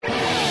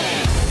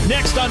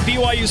Next on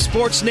BYU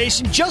Sports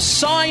Nation, just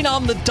sign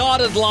on the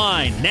dotted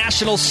line.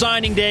 National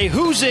Signing Day,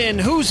 who's in,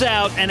 who's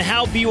out, and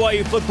how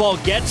BYU football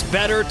gets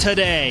better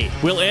today.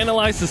 We'll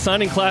analyze the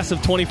signing class of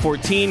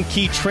 2014,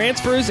 key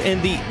transfers,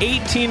 and the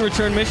 18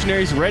 return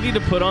missionaries ready to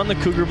put on the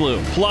Cougar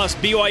Blue. Plus,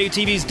 BYU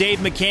TV's Dave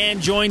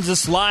McCann joins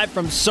us live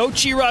from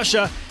Sochi,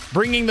 Russia,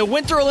 bringing the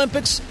Winter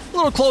Olympics a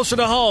little closer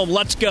to home.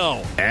 Let's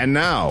go. And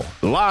now,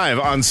 live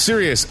on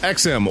Sirius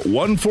XM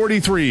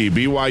 143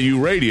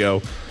 BYU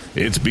Radio,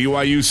 it's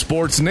BYU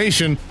Sports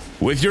Nation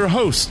with your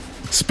hosts,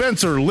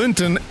 Spencer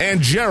Linton and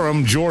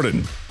Jerem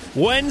Jordan.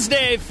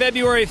 Wednesday,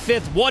 February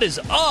 5th, what is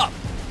up?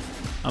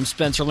 I'm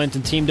Spencer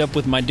Linton, teamed up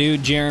with my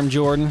dude, Jerem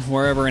Jordan,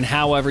 wherever and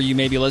however you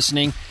may be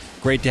listening.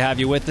 Great to have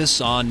you with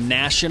us on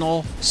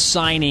National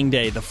Signing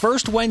Day. The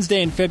first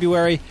Wednesday in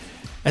February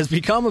has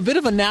become a bit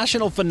of a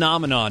national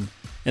phenomenon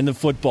in the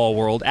football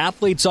world.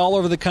 Athletes all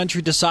over the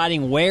country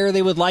deciding where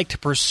they would like to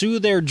pursue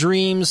their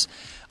dreams,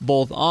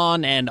 both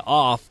on and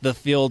off the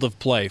field of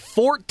play.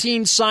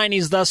 14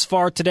 signees thus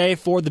far today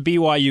for the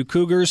BYU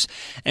Cougars,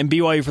 and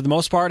BYU, for the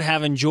most part,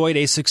 have enjoyed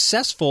a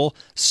successful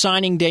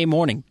signing day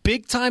morning.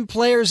 Big-time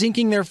players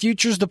inking their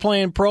futures to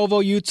play in Provo,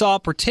 Utah,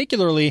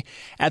 particularly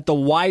at the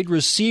wide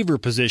receiver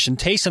position.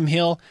 Taysom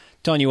Hill,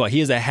 telling you what,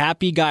 he is a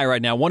happy guy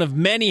right now, one of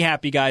many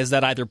happy guys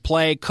that either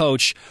play,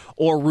 coach,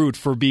 or root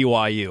for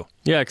BYU.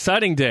 Yeah,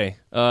 exciting day.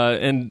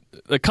 And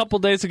a couple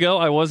days ago,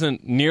 I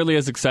wasn't nearly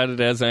as excited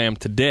as I am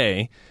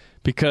today,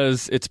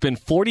 because it's been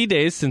 40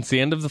 days since the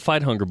end of the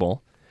Fight Hunger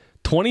Bowl,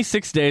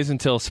 26 days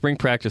until spring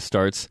practice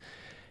starts,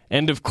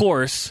 and of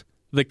course,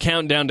 the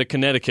countdown to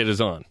Connecticut is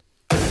on.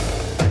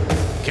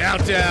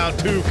 Countdown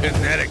to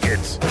Connecticut.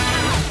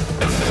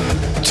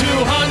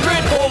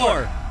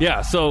 204!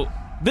 Yeah, so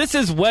this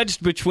is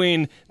wedged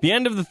between the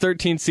end of the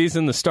 13th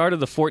season, the start of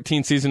the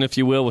 14th season, if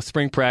you will, with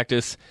spring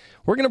practice.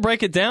 We're going to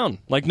break it down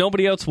like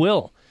nobody else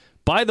will.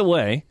 By the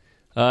way,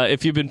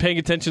 if you've been paying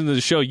attention to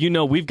the show, you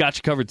know we've got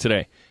you covered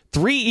today.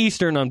 3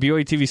 Eastern on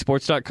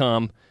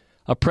BYUTVSports.com,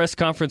 a press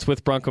conference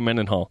with Bronco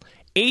Mendenhall.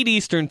 8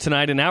 Eastern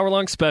tonight, an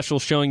hour-long special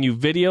showing you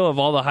video of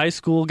all the high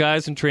school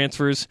guys and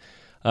transfers,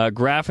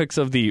 graphics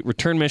of the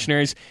return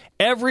missionaries.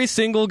 Every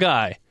single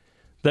guy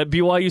that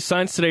BYU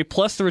signs today,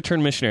 plus the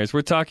return missionaries.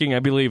 We're talking,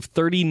 I believe,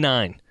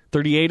 38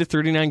 to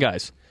 39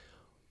 guys.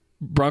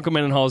 Bronco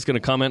Mendenhall is going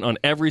to comment on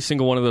every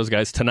single one of those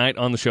guys tonight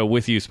on the show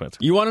with you, Spencer.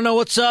 You want to know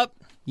what's up?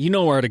 You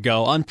know where to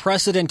go.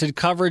 Unprecedented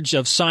coverage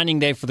of signing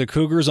day for the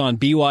Cougars on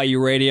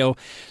BYU Radio,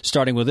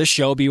 starting with this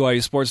show,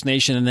 BYU Sports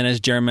Nation, and then, as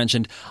Jeremy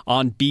mentioned,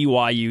 on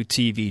BYU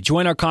TV.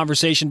 Join our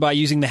conversation by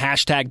using the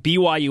hashtag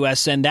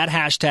BYUSN. That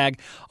hashtag,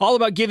 all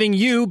about giving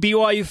you,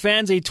 BYU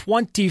fans, a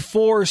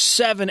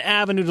 24/7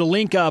 avenue to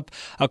link up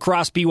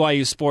across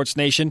BYU Sports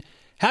Nation.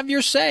 Have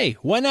your say,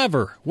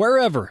 whenever,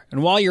 wherever.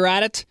 And while you're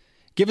at it,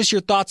 give us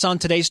your thoughts on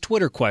today's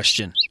Twitter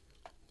question.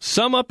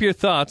 Sum up your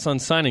thoughts on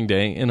signing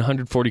day in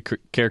 140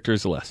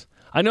 characters or less.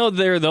 I know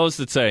there are those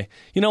that say,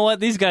 you know what,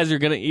 these guys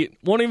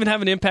won't even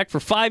have an impact for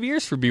 5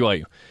 years for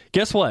BYU.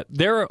 Guess what?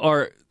 There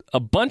are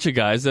a bunch of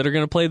guys that are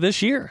going to play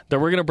this year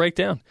that we're going to break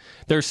down.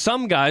 There's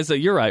some guys that,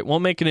 you're right,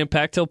 won't make an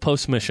impact till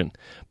post-mission,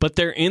 but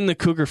they're in the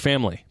Cougar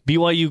family.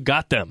 BYU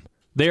got them.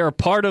 They are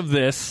part of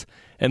this,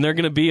 and they're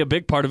going to be a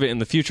big part of it in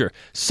the future.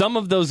 Some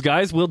of those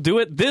guys will do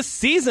it this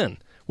season.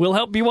 Will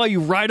help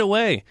BYU right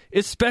away,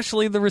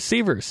 especially the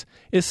receivers,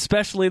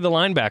 especially the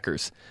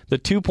linebackers. The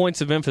 2 points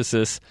of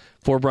emphasis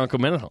for Bronco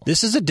Mendenhall.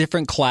 This is a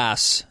different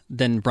class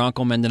than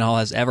Bronco Mendenhall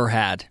has ever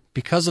had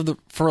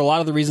for a lot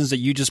of the reasons that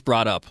you just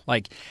brought up.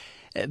 Like,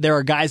 there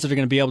are guys that are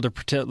going to be able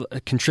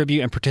to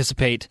contribute and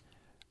participate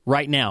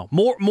right now,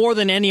 more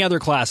than any other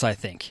class, I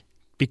think,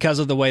 because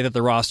of the way that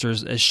the roster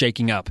is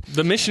shaking up.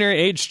 The missionary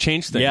age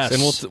changed things, yes.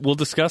 And we'll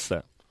discuss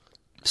that.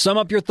 Sum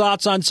up your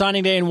thoughts on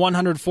signing day in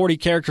 140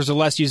 characters or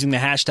less using the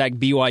hashtag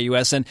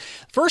BYUSN.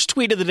 First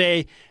tweet of the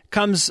day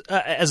comes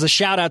as a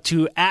shout-out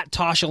to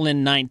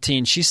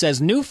 @TashaLynn19. She says,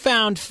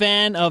 newfound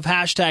fan of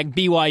hashtag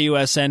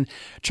BYUSN,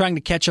 trying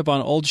to catch up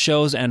on old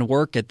shows and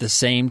work at the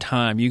same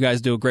time. You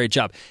guys do a great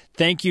job.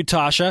 Thank you,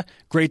 Tasha.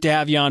 Great to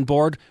have you on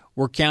board.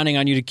 We're counting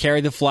on you to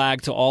carry the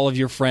flag to all of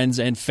your friends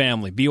and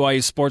family.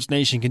 BYU Sports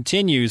Nation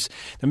continues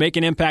to make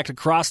an impact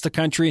across the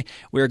country.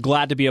 We are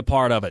glad to be a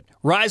part of it.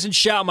 Rise and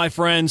shout, my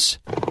friends.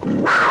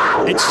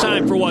 It's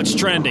time for What's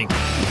Trending.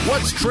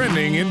 What's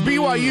trending in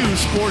BYU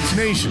Sports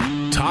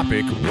Nation?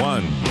 Topic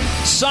 1.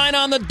 Sign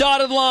on the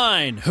dotted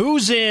line.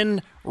 Who's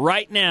in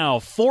right now?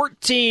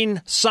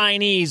 14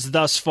 signees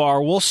thus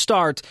far. We'll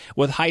start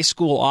with high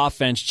school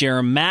offense,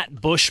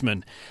 Matt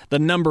Bushman, the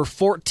number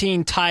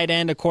 14 tight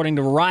end according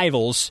to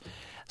Rivals.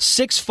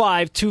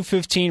 6'5",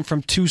 215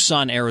 from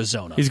Tucson,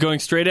 Arizona. He's going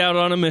straight out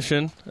on a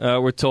mission.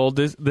 We're told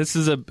this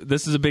is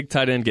a big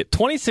tight end. Get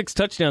 26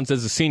 touchdowns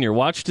as a senior.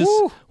 Watched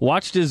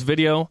his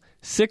video.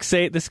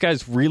 6'8". This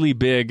guy's really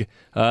big.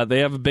 They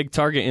have a big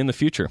target in the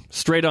future.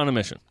 Straight on a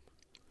mission.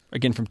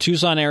 Again, from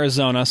Tucson,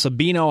 Arizona,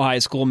 Sabino High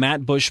School,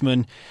 Matt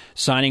Bushman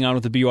signing on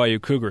with the BYU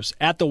Cougars.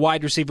 At the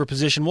wide receiver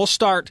position, we'll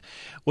start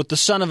with the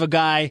son of a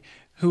guy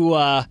who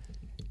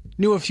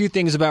knew a few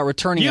things about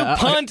returning You a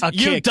punt, a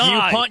you kick.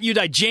 die. You punt, you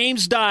die.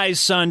 James Dye's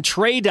son,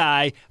 Trey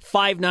Dye,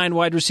 5'9"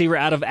 wide receiver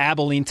out of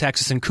Abilene,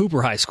 Texas, and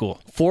Cooper High School.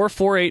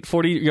 4.48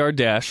 40-yard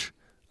dash.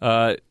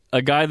 A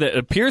guy that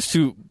appears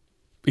to,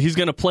 he's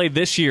going to play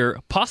this year,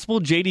 possible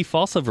J.D.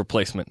 Falsov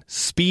replacement.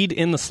 Speed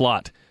in the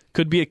slot.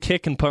 Could be a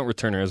kick and punt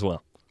returner as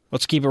well.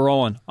 Let's keep it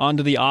rolling. On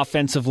to the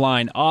offensive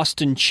line.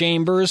 Austin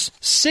Chambers,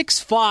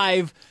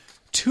 6'5",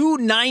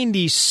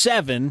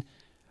 297,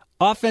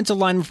 offensive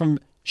lineman from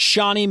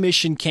Shawnee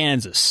Mission,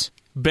 Kansas.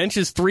 Bench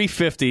is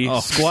 350,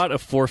 squat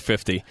of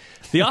 450.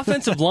 The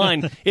offensive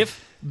line,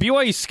 if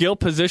BYU skill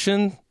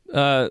position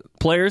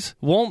players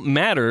won't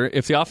matter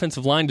if the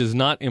offensive line does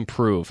not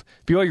improve.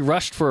 BYU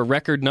rushed for a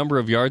record number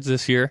of yards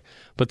this year,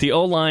 but the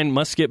O-line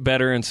must get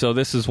better, and so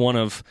this is one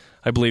of,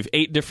 I believe,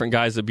 8 different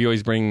guys that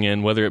BYU's bringing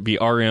in, whether it be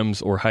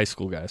RMs or high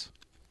school guys.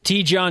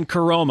 T-John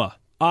Karoma,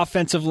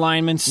 offensive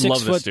lineman,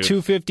 6 foot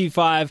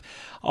 255,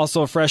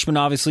 also a freshman,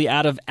 obviously,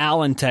 out of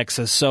Allen,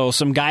 Texas. So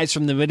some guys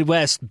from the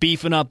Midwest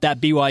beefing up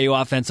that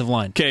BYU offensive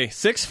line. Okay,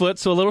 6 foot,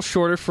 so a little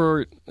shorter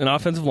for an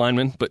offensive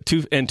lineman, but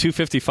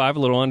 255, a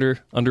little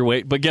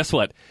underweight. But guess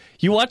what?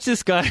 You watch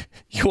this guy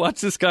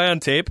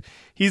on tape.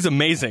 He's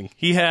amazing.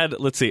 He had,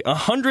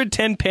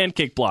 110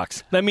 pancake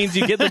blocks. That means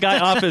you get the guy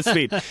off his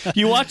feet.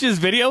 You watch his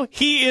video,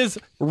 he is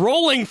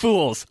rolling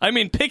fools. I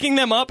mean, picking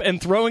them up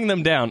and throwing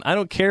them down. I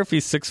don't care if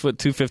he's 6 foot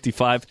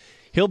 255.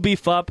 He'll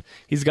beef up.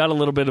 He's got a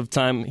little bit of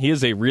time. He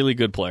is a really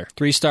good player.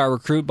 3-star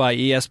recruit by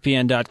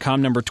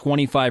ESPN.com, number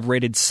 25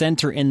 rated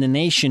center in the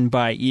nation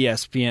by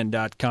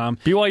ESPN.com.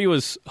 BYU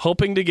is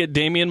hoping to get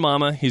Damian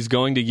Mama. He's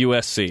going to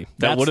USC.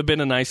 That would have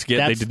been a nice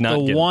get. They did not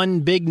get the one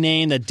big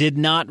name that did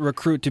not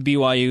recruit to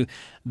BYU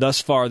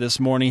thus far this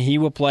morning. He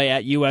will play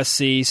at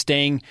USC,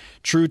 staying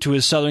true to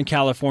his Southern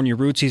California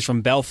roots. He's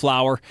from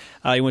Bellflower.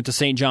 He went to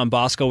St. John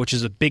Bosco, which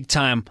is a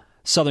big-time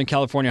Southern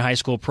California high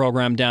school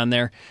program down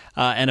there,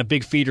 and a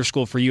big feeder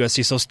school for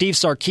USC. So Steve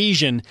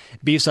Sarkisian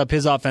beefs up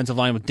his offensive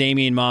line with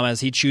Damian Mama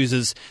as he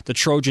chooses the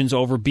Trojans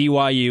over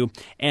BYU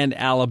and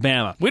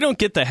Alabama. We don't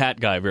get the hat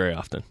guy very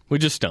often. We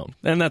just don't,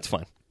 and that's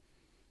fine.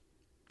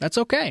 That's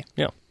okay.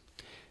 Yeah.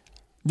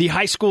 The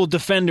high school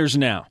defenders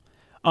now.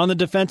 On the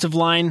defensive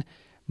line,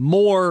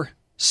 more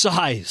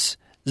size.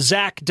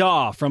 Zach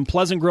Daw from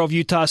Pleasant Grove,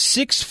 Utah,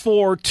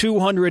 6'4",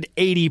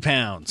 280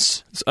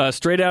 pounds.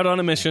 Straight out on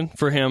a mission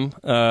for him.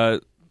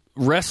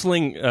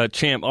 Wrestling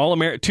champ,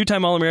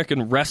 two-time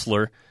All-American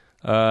wrestler.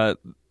 That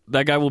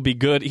guy will be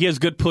good. He has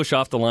good push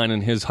off the line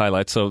in his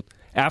highlights. So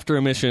after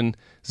a mission,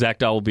 Zach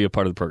Daw will be a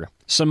part of the program.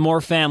 Some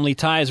more family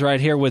ties right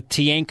here with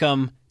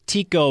Tiankum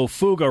Tico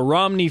Fuga.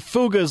 Romney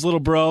Fuga's little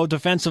bro,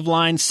 defensive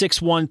line,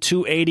 6'1",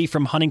 280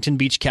 from Huntington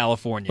Beach,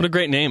 California. What a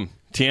great name,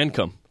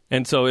 Tiankum.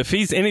 And so if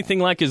he's anything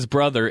like his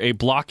brother, a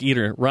block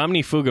eater,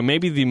 Romney Fuga may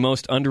be the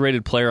most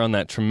underrated player on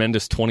that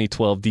tremendous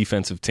 2012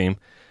 defensive team.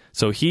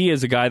 So he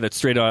is a guy that's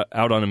straight out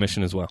on a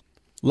mission as well.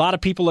 A lot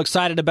of people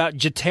excited about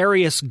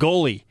Jatarius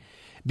Goley.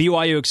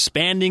 BYU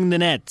expanding the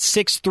net,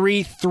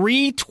 6'3",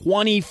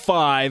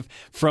 325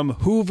 from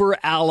Hoover,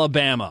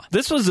 Alabama.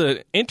 This was an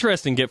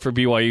interesting get for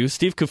BYU.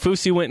 Steve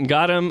Kaufusi went and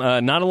got him.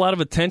 Not a lot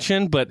of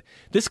attention, but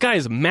this guy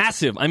is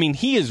massive. I mean,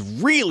 he is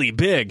really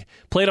big.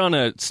 Played on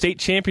a state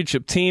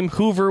championship team.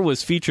 Hoover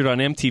was featured on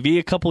MTV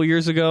a couple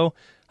years ago.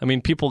 I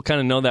mean, people kind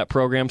of know that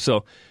program,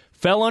 so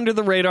fell under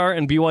the radar,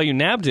 and BYU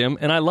nabbed him,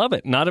 and I love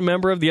it. Not a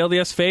member of the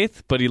LDS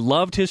faith, but he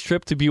loved his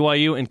trip to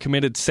BYU and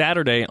committed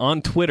Saturday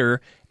on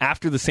Twitter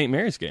after the St.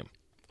 Mary's game.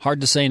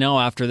 Hard to say no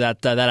after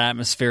that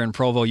atmosphere in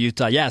Provo,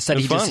 Utah. Yeah, said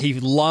he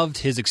loved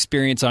his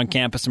experience on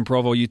campus in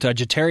Provo, Utah.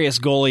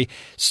 Jatarius Goley,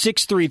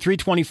 6'3",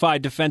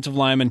 325 defensive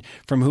lineman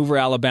from Hoover,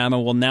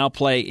 Alabama, will now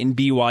play in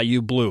BYU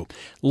blue.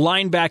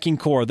 Linebacking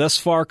core thus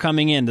far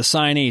coming in, the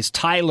signees,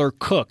 Tyler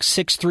Cook,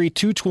 6'3",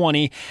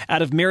 220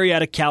 out of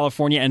Marietta,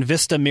 California, and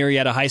Vista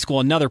Marietta High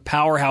School, another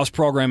powerhouse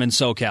program in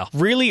SoCal.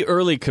 Really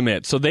early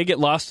commit, so they get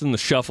lost in the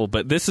shuffle,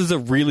 but this is a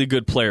really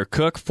good player.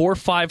 Cook,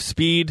 4.5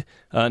 speed,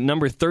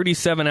 number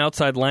 37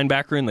 outside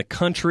linebacker in the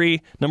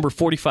country, number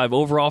 45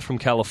 overall from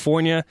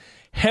California,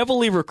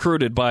 heavily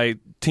recruited by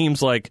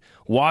teams like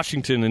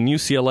Washington and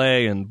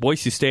UCLA and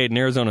Boise State and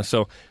Arizona,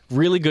 so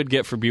really good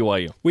get for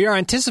BYU. We are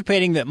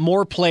anticipating that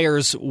more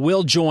players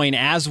will join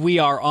as we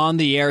are on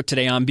the air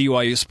today on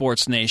BYU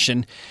Sports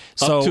Nation.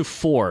 So up to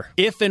 4.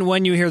 If and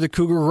when you hear the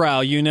Cougar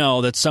growl, you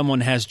know that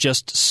someone has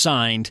just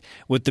signed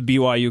with the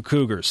BYU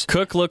Cougars.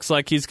 Cook looks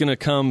like he's going to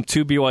come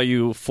to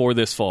BYU for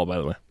this fall, by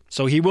the way.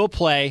 So he will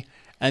play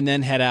and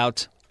then head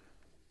out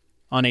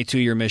on a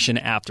 2-year mission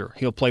after.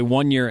 He'll play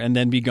 1 year and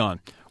then be gone,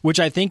 which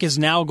I think is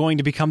now going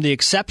to become the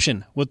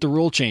exception with the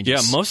rule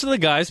changes. Yeah, most of the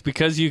guys,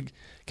 because you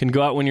can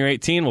go out when you're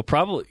 18, will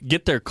probably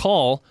get their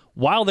call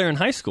while they're in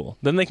high school.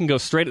 Then they can go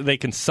straight, they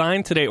can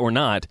sign today or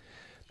not,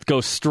 go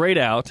straight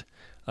out,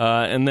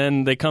 and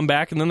then they come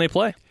back and then they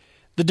play.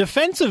 The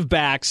defensive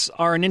backs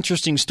are an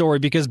interesting story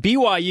because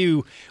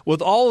BYU,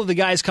 with all of the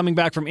guys coming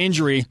back from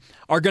injury,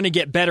 are going to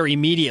get better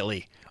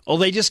immediately. Well,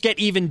 they just get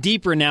even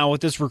deeper now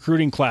with this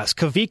recruiting class.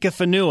 Kavika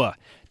Fanua,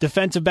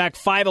 defensive back,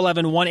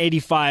 5'11",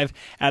 185,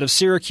 out of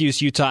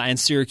Syracuse, Utah, and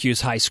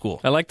Syracuse High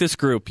School. I like this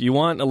group. You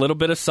want a little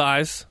bit of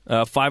size.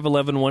 5'11",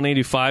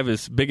 185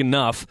 is big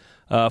enough.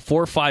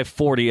 4'5",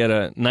 40 at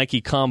a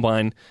Nike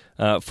Combine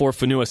for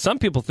Fanua. Some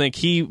people think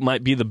he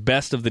might be the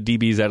best of the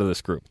DBs out of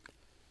this group.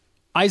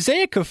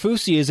 Isaiah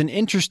Kafusi is an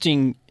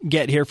interesting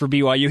get here for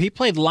BYU. He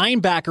played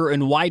linebacker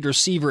and wide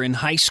receiver in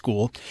high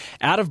school,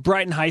 out of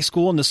Brighton High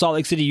School in the Salt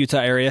Lake City, Utah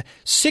area.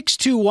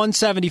 6'2",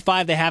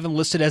 175. They have him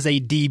listed as a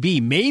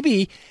DB.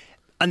 Maybe,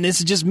 and this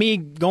is just me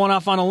going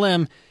off on a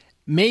limb,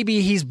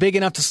 maybe he's big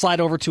enough to slide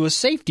over to a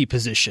safety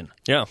position.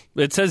 Yeah,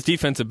 it says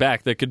defensive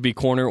back. That could be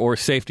corner or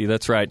safety.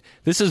 That's right.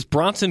 This is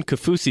Bronson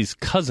Kafusi's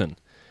cousin.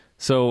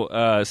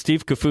 So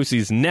Steve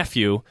Kafusi's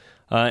nephew,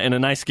 and a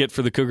nice get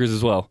for the Cougars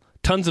as well.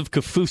 Tons of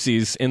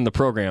Kafusis in the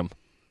program.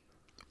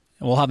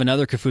 We'll have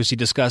another Kafusi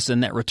discussed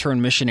in that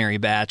return missionary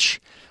batch.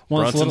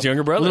 Bronson's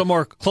younger brother. A little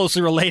more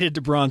closely related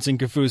to Bronson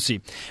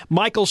Kafusi.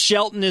 Michael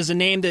Shelton is a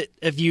name that,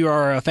 if you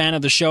are a fan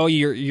of the show,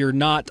 you're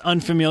not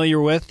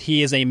unfamiliar with.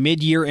 He is a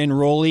mid-year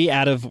enrollee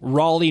out of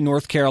Raleigh,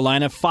 North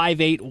Carolina,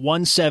 5'8",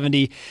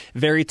 170,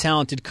 very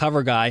talented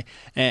cover guy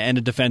and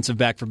a defensive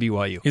back for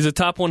BYU. He's a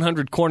top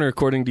 100 corner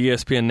according to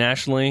ESPN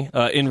nationally.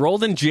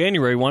 Enrolled in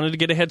January, wanted to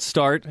get a head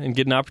start and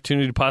get an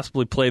opportunity to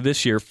possibly play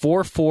this year.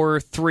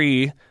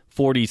 4.43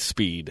 40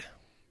 speed.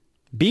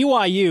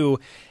 BYU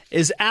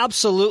is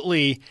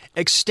absolutely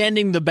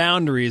extending the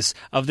boundaries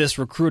of this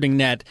recruiting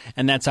net,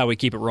 and that's how we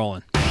keep it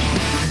rolling.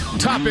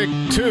 Topic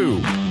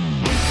 2.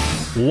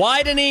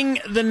 Widening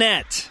the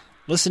net.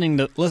 Listen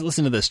to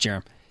this,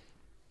 Jerem.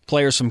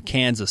 Players from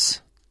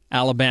Kansas,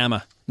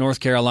 Alabama, North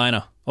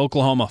Carolina,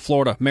 Oklahoma,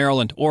 Florida,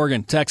 Maryland,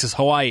 Oregon, Texas,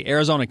 Hawaii,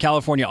 Arizona,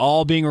 California,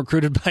 all being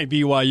recruited by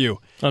BYU.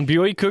 On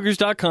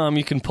BYUCougars.com,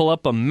 you can pull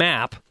up a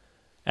map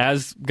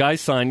as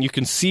guys sign. You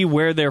can see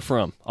where they're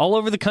from all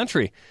over the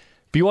country.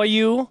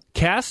 BYU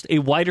cast a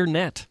wider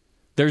net.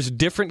 There's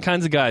different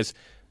kinds of guys.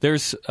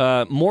 There's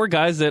more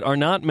guys that are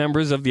not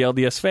members of the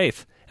LDS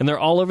faith, and they're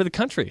all over the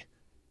country.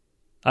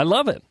 I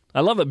love it.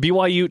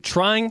 BYU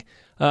trying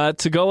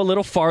to go a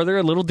little farther,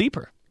 a little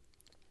deeper.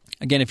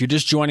 Again, if you're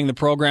just joining the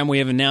program, we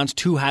have announced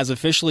who has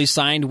officially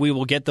signed. We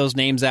will get those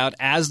names out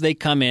as they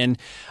come in,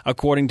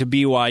 according to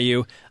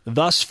BYU.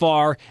 Thus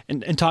far,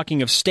 and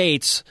talking of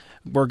states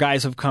where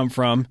guys have come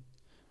from,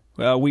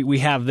 we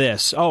have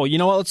this. Oh, you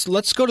know what?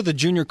 Let's go to the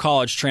junior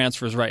college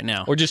transfers right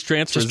now. Or just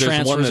transfers. Just There's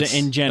transfers one that's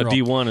in general. A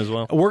D1 as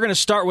well. We're going to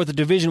start with the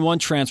Division I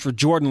transfer,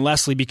 Jordan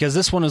Leslie, because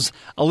this one is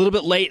a little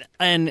bit late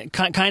and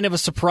kind of a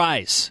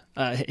surprise.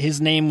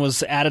 His name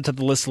was added to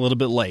the list a little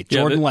bit late.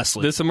 Jordan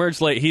Leslie. This emerged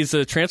late. He's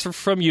a transfer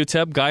from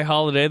UTEP. Guy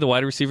Holliday, the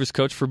wide receivers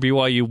coach for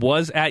BYU,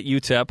 was at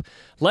UTEP.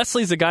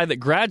 Leslie's a guy that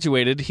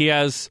graduated. He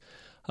has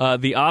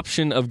the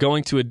option of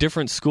going to a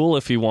different school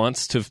if he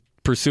wants to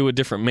pursue a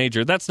different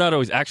major. That's not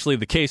always actually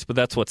the case, but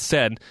that's what's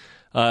said.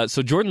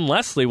 So Jordan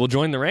Leslie will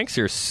join the ranks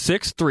here.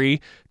 6'3",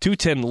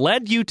 210,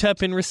 led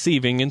UTEP in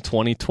receiving in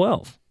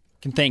 2012.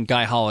 Can thank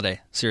Guy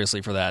Holliday,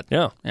 seriously, for that.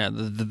 Yeah.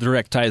 The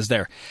direct ties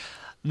there.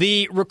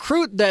 The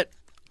recruit that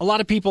a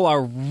lot of people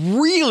are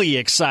really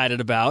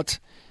excited about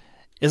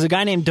is a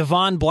guy named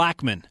Devon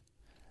Blackman.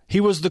 He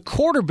was the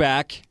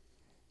quarterback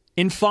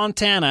in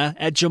Fontana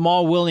at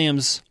Jamal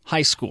Williams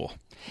High School.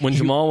 When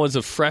Jamal was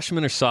a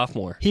freshman or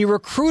sophomore. He was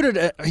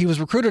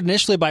recruited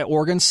initially by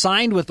Oregon,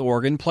 signed with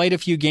Oregon, played a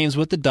few games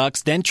with the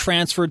Ducks, then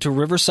transferred to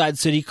Riverside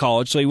City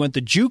College, so he went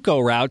the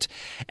JUCO route,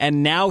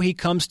 and now he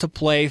comes to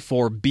play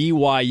for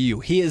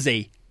BYU. He is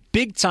a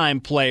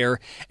big-time player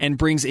and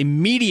brings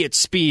immediate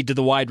speed to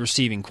the wide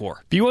receiving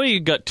corps.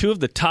 BYU got 2 of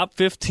the top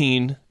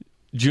 15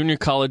 junior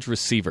college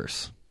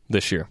receivers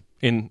this year.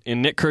 In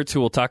Nick Kurtz, who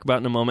we'll talk about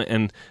in a moment,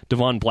 and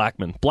Devon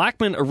Blackman.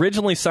 Blackman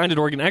originally signed at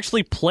Oregon,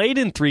 actually played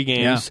in 3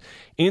 games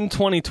in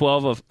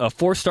 2012, a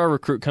 4-star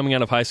recruit coming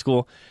out of high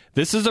school.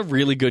 This is a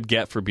really good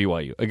get for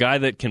BYU, a guy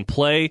that can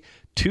play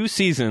 2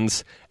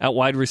 seasons at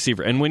wide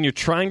receiver. And when you're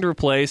trying to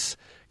replace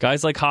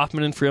guys like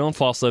Hoffman and Friel and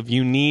Falslev,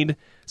 you need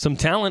some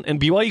talent,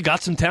 and BYU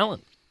got some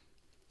talent.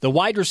 The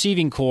wide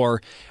receiving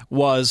corps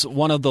was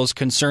one of those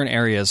concern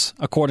areas,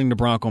 according to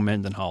Bronco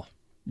Mendenhall.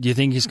 Do you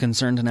think he's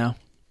concerned now?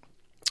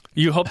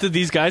 You hope that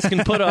these guys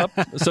can put up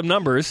some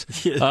numbers,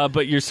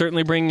 but you're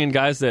certainly bringing in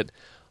guys that,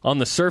 on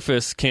the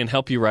surface, can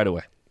help you right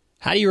away.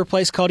 How do you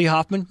replace Cody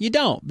Hoffman? You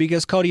don't,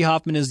 because Cody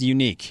Hoffman is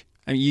unique.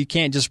 I mean, you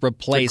can't just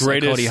replace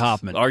Cody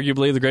Hoffman.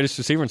 Arguably the greatest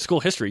receiver in school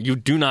history. You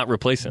do not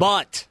replace him.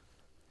 But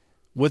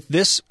with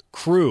this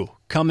crew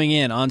coming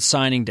in on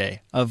signing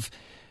day of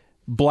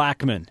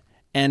Blackman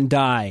and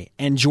Dye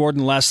and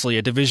Jordan Leslie,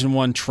 a Division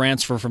I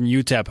transfer from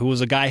UTEP, who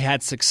was a guy who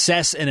had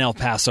success in El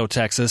Paso,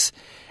 Texas.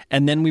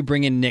 And then we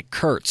bring in Nick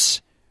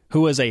Kurtz,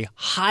 who is a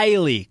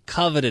highly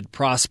coveted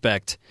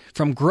prospect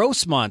from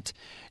Grossmont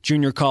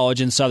Junior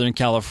College in Southern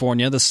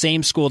California, the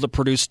same school that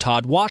produced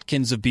Todd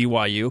Watkins of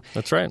BYU.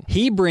 That's right.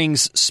 He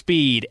brings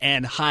speed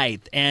and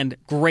height and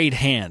great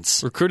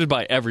hands. Recruited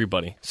by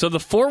everybody. So the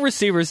 4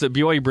 receivers that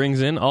BYU brings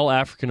in, all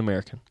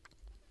African-American.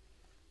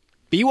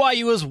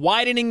 BYU is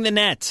widening the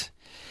net.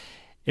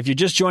 If you're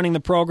just joining the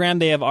program,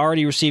 they have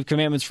already received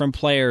commitments from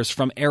players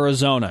from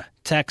Arizona,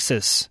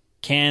 Texas,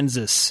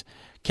 Kansas,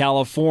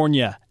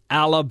 California,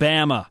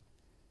 Alabama,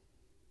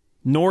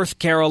 North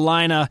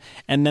Carolina,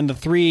 and then the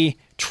 3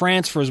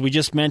 transfers we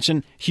just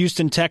mentioned,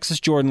 Houston, Texas,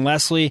 Jordan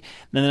Leslie,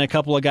 and then a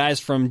couple of guys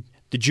from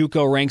the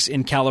JUCO ranks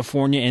in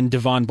California in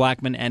Devon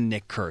Blackman and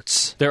Nick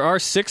Kurtz. There are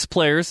 6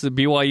 players that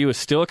BYU is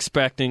still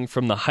expecting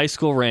from the high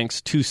school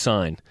ranks to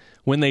sign.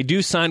 When they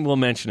do sign, we'll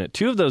mention it.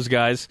 2 of those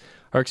guys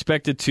are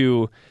expected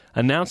to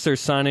announce their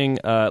signing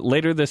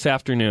later this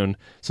afternoon,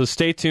 so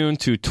stay tuned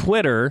to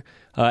Twitter.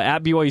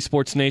 At BYU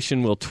Sports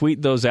Nation, we'll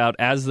tweet those out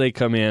as they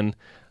come in,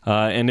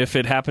 and if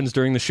it happens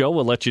during the show,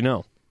 we'll let you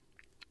know.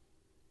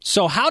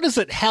 So how does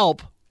it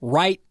help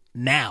right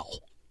now?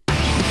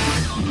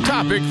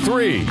 Topic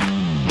 3.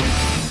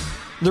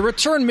 The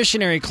return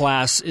missionary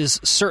class is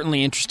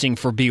certainly interesting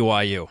for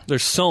BYU.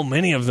 There's so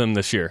many of them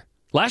this year.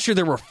 Last year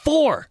there were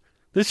 4.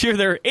 This year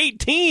there are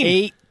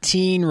 18.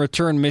 18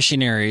 return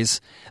missionaries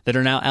that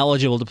are now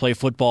eligible to play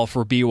football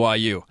for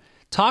BYU.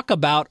 Talk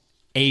about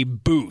a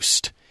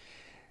boost.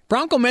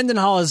 Bronco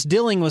Mendenhall is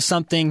dealing with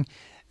something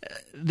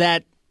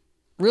that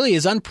really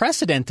is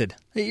unprecedented.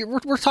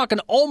 We're talking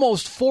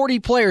almost 40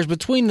 players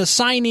between the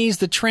signees,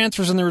 the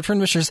transfers, and the return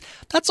missionaries.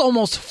 That's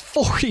almost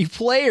 40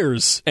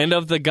 players. And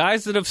of the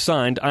guys that have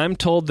signed, I'm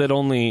told that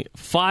only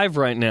 5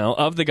 right now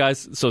of the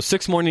guys, so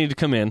 6 more need to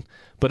come in,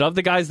 but of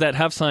the guys that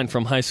have signed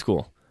from high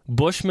school,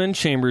 Bushman,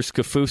 Chambers,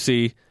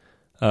 Kafusi,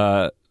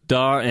 Da,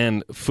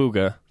 and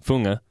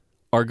Funga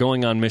are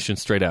going on mission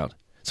straight out.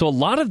 So a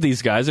lot of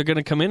these guys are going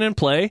to come in and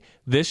play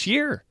this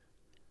year.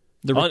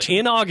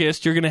 In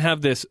August, you're going to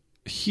have this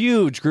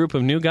huge group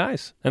of new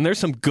guys, and there's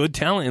some good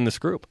talent in this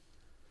group.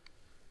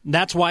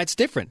 That's why it's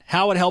different.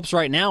 How it helps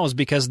right now is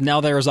because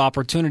now there is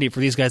opportunity for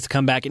these guys to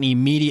come back and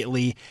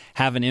immediately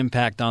have an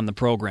impact on the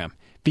program.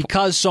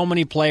 Because so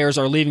many players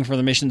are leaving for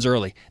the missions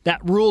early.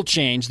 That rule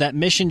change, that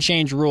mission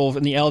change rule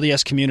in the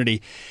LDS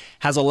community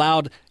has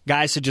allowed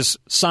guys to just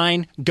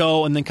sign,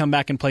 go, and then come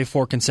back and play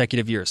 4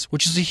 consecutive years,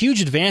 which is a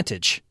huge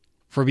advantage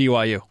for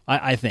BYU,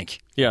 I think.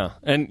 Yeah,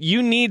 and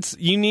you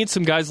need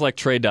some guys like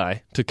Trey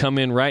Dye to come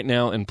in right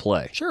now and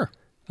play. Sure.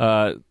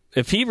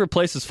 If he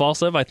replaces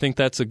Falsev, I think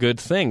that's a good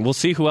thing. We'll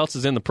see who else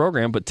is in the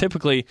program, but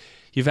typically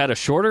you've had a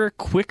shorter,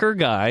 quicker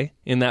guy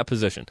in that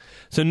position.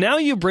 So now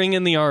you bring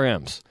in the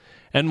RMs.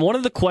 And one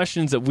of the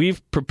questions that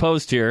we've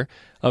proposed here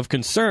of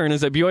concern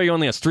is that BYU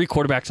only has 3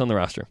 quarterbacks on the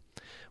roster.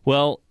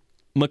 Well,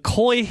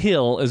 McCoy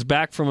Hill is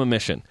back from a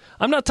mission.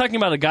 I'm not talking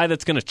about a guy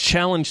that's going to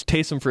challenge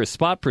Taysom for his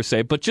spot per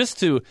se, but just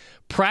to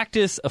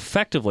practice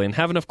effectively and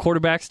have enough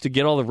quarterbacks to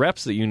get all the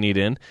reps that you need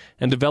in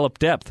and develop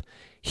depth.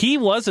 He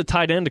was a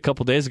tight end a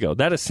couple days ago.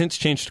 That has since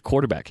changed to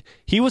quarterback.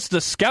 He was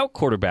the scout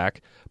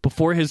quarterback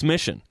before his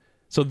mission.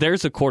 So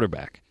there's a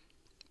quarterback.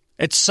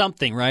 It's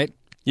something, right?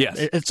 Yes.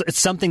 It's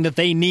something that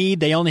they need.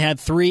 They only had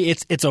 3.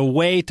 It's a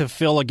way to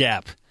fill a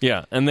gap.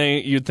 Yeah, and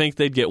you'd think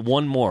they'd get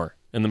one more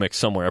in the mix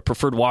somewhere, a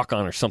preferred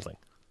walk-on or something.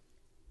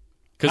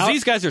 Because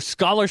these guys are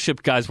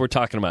scholarship guys we're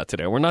talking about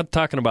today. We're not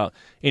talking about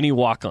any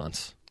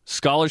walk-ons.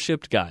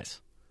 Scholarship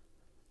guys.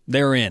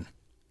 They're in.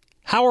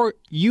 How are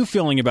you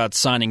feeling about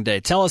signing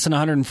day? Tell us in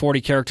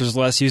 140 characters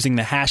or less using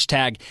the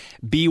hashtag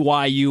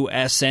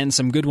BYUSN.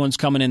 Some good ones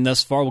coming in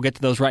thus far. We'll get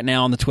to those right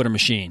now on the Twitter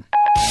machine.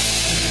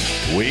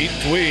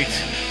 Tweet.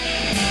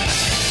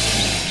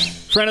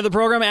 Friend of the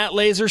program, at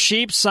Laser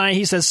Sheep,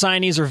 he says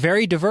signees are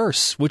very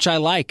diverse, which I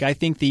like. I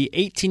think the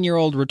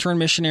 18-year-old return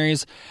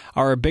missionaries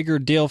are a bigger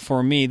deal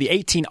for me. The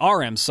 18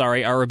 RMs,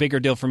 are a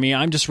bigger deal for me.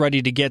 I'm just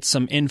ready to get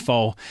some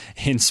info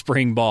in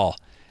spring ball.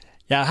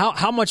 Yeah,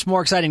 how much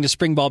more exciting does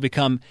spring ball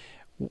become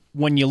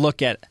when you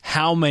look at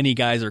how many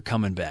guys are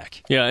coming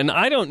back? Yeah, and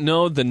I don't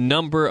know the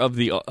number of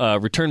the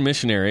return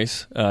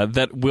missionaries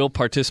that will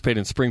participate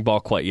in spring ball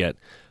quite yet.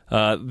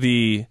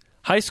 The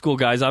high school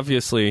guys,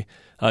 obviously,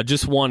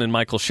 just one in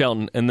Michael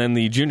Shelton, and then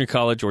the junior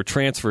college or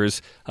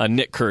transfers,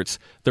 Nick Kurtz.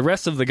 The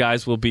rest of the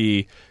guys will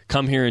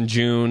come here in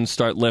June,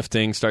 start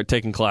lifting, start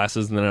taking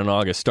classes, and then in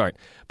August start.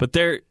 But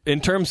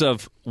in terms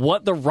of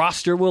what the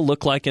roster will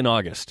look like in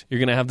August, you're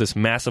going to have this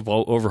massive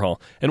overhaul.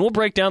 And we'll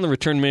break down the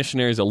return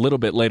missionaries a little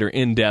bit later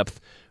in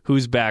depth,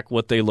 who's back,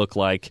 what they look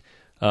like.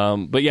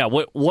 But yeah,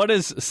 what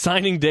is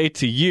signing day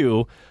to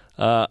you?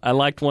 I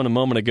liked one a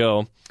moment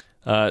ago,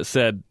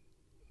 said,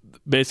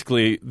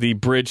 basically the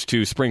bridge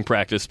to spring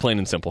practice, plain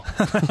and simple.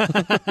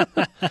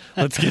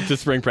 Let's get to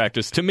spring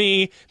practice. To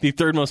me, the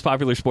 3rd most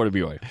popular sport of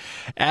BYU.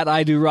 At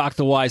I Do Rock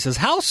the Y says,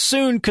 how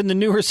soon can the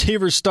new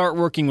receivers start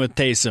working with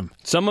Taysom?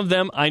 Some of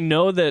them, I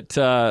know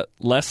that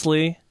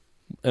Leslie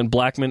and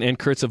Blackman and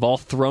Kurtz have all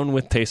thrown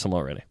with Taysom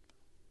already.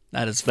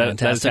 That is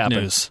fantastic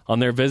news. On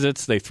their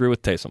visits, they threw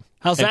with Taysom.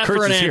 How's that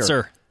for an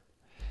answer?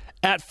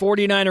 At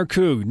 49er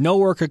Coog, no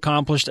work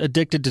accomplished,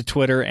 addicted to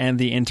Twitter and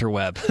the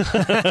interweb.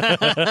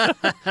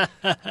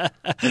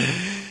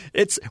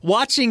 It's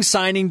watching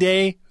signing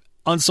day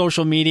on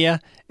social media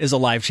is a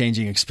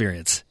life-changing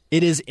experience.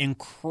 It is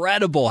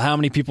incredible how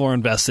many people are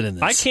invested in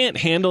this. I can't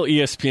handle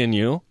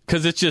ESPNU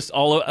because it's just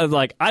all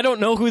like I don't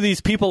know who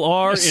these people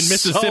are in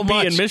Mississippi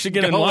and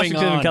Michigan and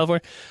Washington and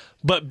California.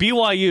 But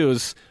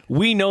BYU's,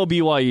 we know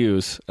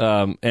BYU's,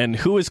 and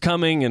who is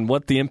coming and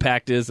what the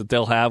impact is that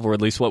they'll have, or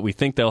at least what we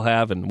think they'll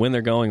have and when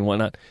they're going and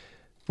whatnot.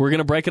 We're going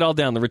to break it all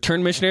down. The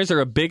return missionaries are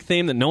a big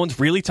theme that no one's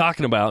really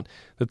talking about,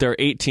 that they're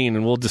 18,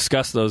 and we'll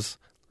discuss those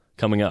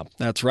coming up.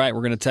 That's right.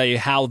 We're going to tell you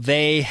how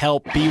they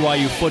help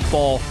BYU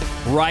football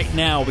right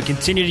now. We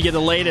continue to get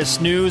the latest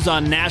news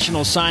on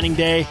National Signing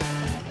Day.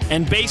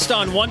 And based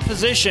on one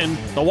position,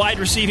 the wide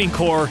receiving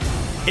core,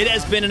 it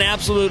has been an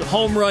absolute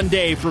home run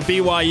day for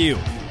BYU.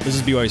 This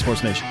is BYU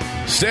Sports Nation.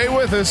 Stay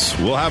with us.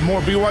 We'll have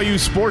more BYU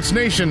Sports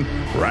Nation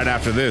right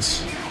after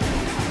this.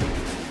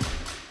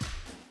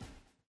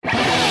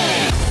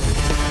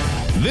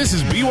 This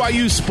is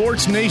BYU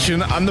Sports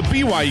Nation on the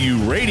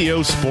BYU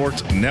Radio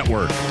Sports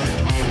Network.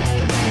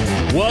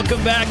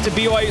 Welcome back to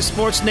BYU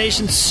Sports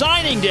Nation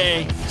Signing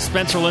Day.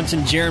 Spencer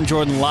Linton, Jerem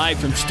Jordan live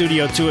from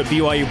Studio 2 at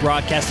BYU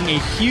Broadcasting. A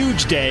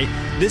huge day.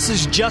 This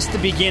is just the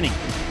beginning.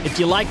 If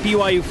you like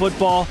BYU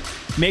football,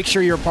 make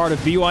sure you're a part of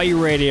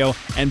BYU Radio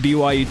and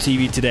BYU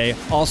TV today.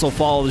 Also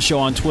follow the show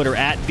on Twitter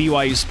at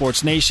BYU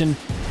Sports Nation.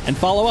 And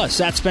follow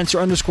us at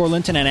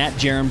Spencer_Linton and at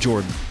Jerem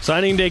Jordan.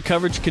 Signing Day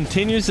coverage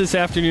continues this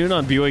afternoon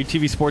on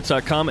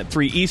BYUTVSports.com at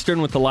 3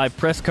 Eastern with the live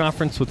press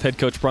conference with head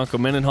coach Bronco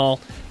Mendenhall.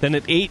 Then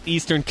at 8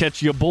 Eastern,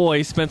 catch your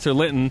boy, Spencer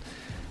Linton,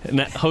 and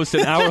host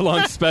an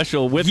hour-long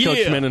special with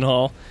Coach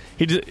Mendenhall.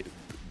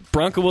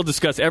 Bronco will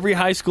discuss every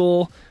high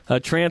school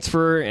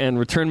transfer and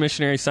return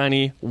missionary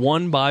signee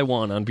one by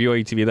one on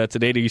BYU TV. That's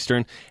at 8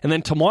 Eastern. And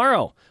then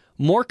tomorrow,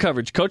 more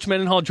coverage. Coach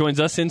Mendenhall joins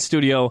us in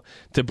studio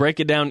to break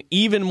it down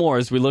even more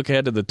as we look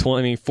ahead to the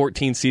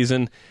 2014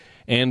 season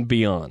and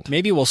beyond.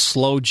 Maybe we'll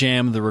slow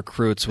jam the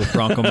recruits with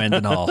Bronco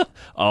Mendenhall.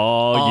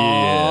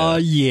 Oh,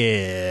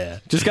 yeah.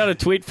 Just got a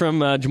tweet from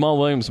Jamal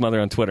Williams' mother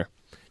on Twitter.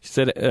 She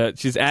said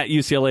she's at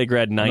UCLA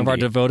grad 90. One of our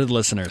devoted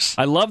listeners.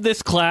 I love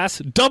this class.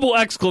 Double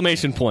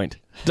exclamation point.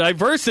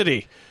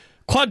 Diversity.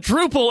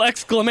 Quadruple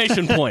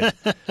exclamation point.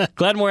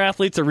 Glad more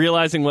athletes are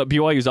realizing what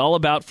BYU is all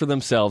about for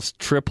themselves.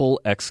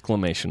 Triple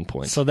exclamation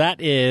point. So that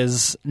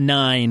is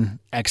 9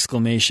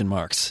 exclamation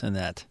marks in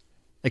that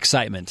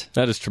excitement.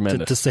 That is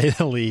tremendous. To say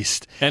the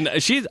least. And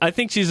I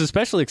think she's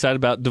especially excited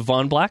about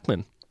Devon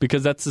Blackman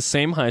because that's the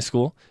same high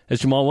school as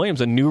Jamal Williams,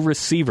 a new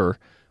receiver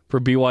for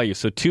BYU.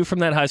 So 2 from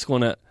that high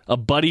school and a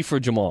buddy for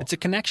Jamal. It's a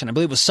connection. I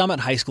believe it was Summit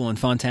High School in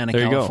Fontana,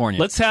 there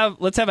California. Let's have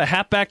a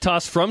halfback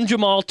toss from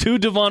Jamal to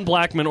Devon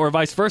Blackman, or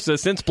vice versa,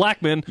 since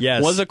Blackman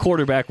was a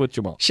quarterback with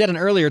Jamal. She had an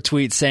earlier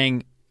tweet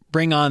saying,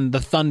 "Bring on the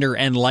thunder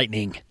and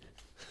lightning."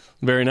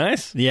 Very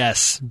nice.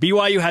 Yes.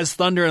 BYU has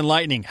thunder and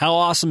lightning. How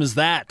awesome is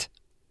that?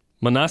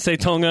 Manase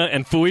Tonga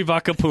and Fui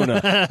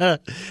Vakapuna.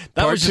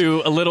 Part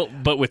 2, a little,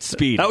 but with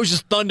speed. That was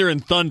just thunder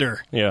and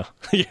thunder. Yeah.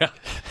 Yeah.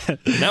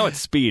 Now it's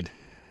speed.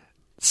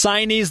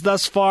 Signees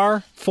thus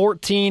far,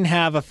 14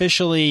 have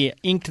officially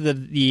inked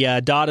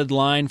the dotted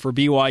line for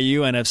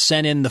BYU and have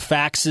sent in the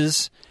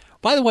faxes.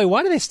 By the way,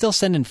 why do they still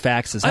send in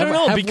faxes? I don't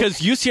know,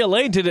 because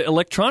UCLA did it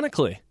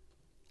electronically.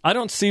 I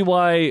don't see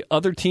why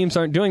other teams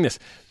aren't doing this.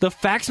 The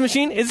fax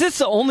machine, is this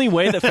the only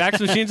way that fax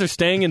machines are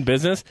staying in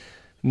business?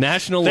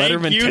 National Letter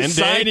of Intent Day?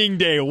 Signing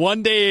Day.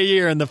 One day a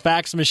year, and the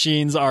fax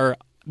machines are...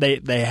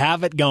 They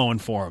have it going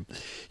for them.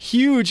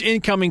 Huge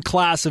incoming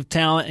class of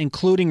talent,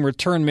 including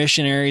return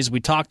missionaries. We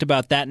talked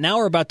about that. Now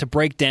we're about to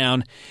break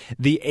down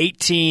the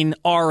 18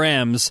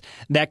 RMs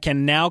that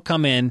can now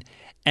come in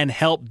and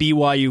help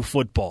BYU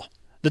football.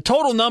 The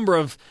total number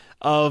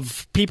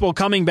of people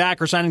coming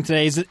back or signing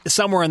today is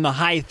somewhere in the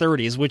high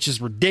 30s, which is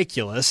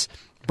ridiculous.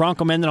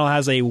 Bronco Mendenhall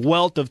has a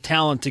wealth of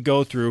talent to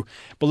go through.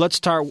 But let's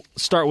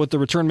start with the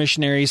return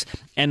missionaries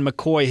and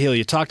McCoy Hill.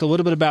 You talked a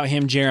little bit about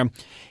him, Jerem.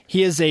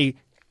 He is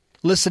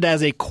listed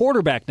as a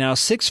quarterback now,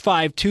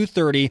 6'5",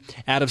 230,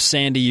 out of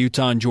Sandy,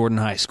 Utah, and Jordan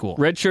High School.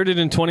 Redshirted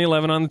in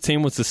 2011 on the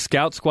team, was the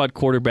scout squad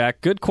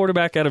quarterback. Good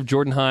quarterback out of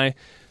Jordan High.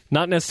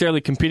 Not necessarily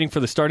competing for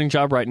the starting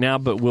job right now,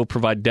 but will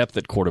provide depth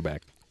at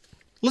quarterback.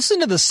 Listen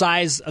to the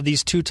size of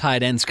these 2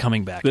 tight ends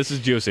coming back. This is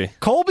juicy.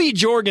 Colby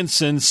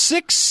Jorgensen,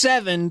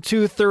 6'7",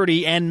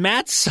 230, and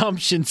Matt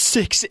Sumption,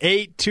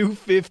 6'8",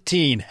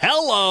 215.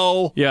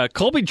 Hello! Yeah,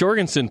 Colby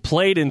Jorgensen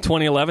played in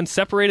 2011,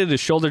 separated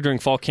his shoulder during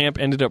fall camp,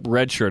 ended up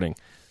redshirting.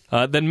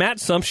 Then Matt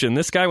Sumption,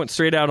 this guy went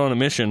straight out on a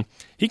mission.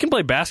 He can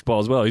play basketball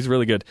as well. He's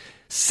really good.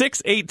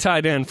 6'8"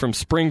 tight end from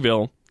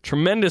Springville.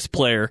 Tremendous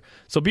player.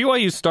 So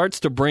BYU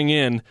starts to bring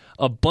in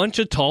a bunch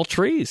of tall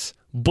trees.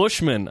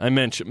 Bushman, I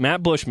mentioned.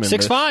 Matt Bushman.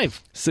 6'5".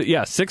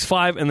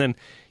 6'5", and then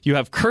you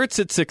have Kurtz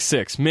at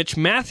 6'6", Mitch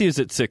Matthews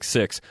at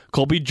 6'6",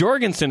 Colby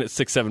Jorgensen at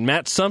 6'7",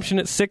 Matt Sumption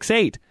at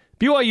 6'8".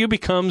 BYU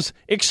becomes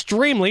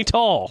extremely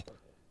tall.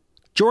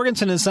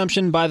 Jorgensen and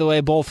Sumption, by the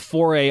way, both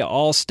 4A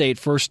All-State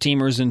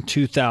first-teamers in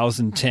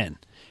 2010.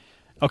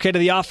 Okay, to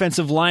the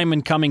offensive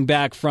lineman coming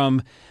back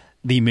from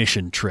the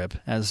mission trip,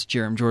 as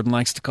Jerem Jordan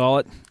likes to call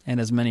it, and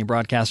as many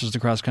broadcasters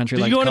across the country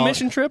like to call it. Did you go on a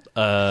mission trip?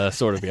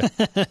 Sort of,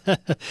 yeah.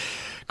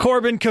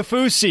 Corbin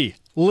Kafusi,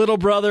 little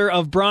brother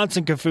of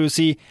Bronson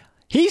Kafusi.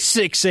 He's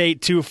 6'8",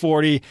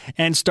 240,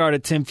 and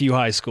started at Timpview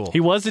High School. He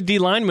was a D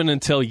lineman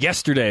until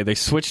yesterday. They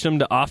switched him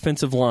to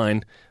offensive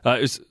line.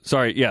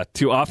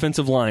 To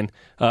offensive line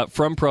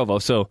from Provo.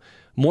 So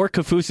more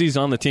Kafusis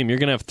on the team. You're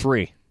going to have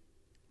 3.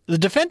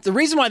 The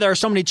reason why there are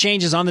so many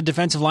changes on the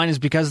defensive line is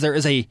because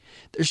there's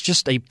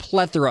just a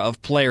plethora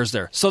of players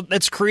there. So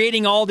that's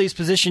creating all these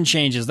position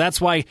changes.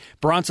 That's why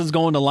Bronson's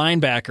going to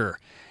linebacker.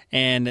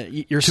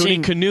 And you're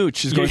seeing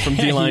Knuch is going from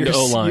D-line to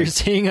O-line. You're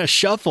seeing a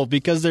shuffle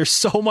because there's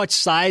so much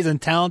size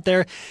and talent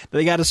there that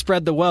they got to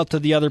spread the wealth to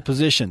the other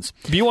positions.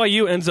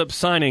 BYU ends up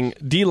signing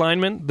D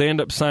linemen. They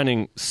end up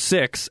signing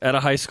 6 at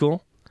a high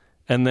school,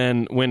 and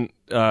then when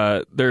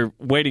they're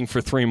waiting for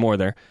 3 more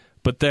there.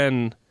 But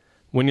then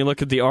when you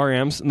look at the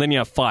RMs, and then you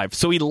have 5.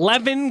 So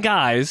 11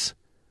 guys,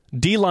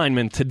 D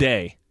linemen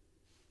today,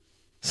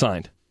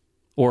 signed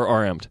or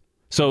RM'd.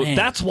 So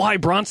that's why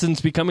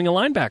Bronson's becoming a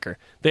linebacker.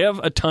 They have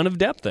a ton of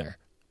depth there.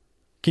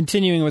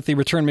 Continuing with the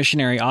return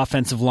missionary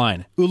offensive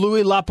line.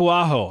 Ului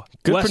Lapuaho.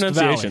 Good West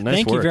pronunciation. Valley. Nice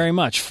Thank word. you very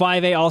much.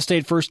 5A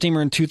All-State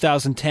first-teamer in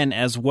 2010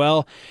 as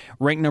well.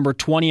 Ranked number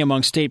 20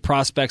 among state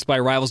prospects by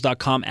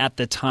Rivals.com at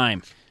the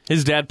time.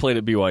 His dad played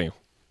at BYU.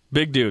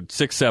 Big dude,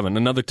 6'7",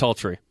 another tall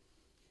tree.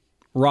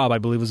 Rob, I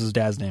believe, was his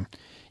dad's name.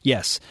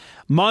 Yes.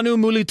 Manu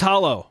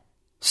Mulitalo.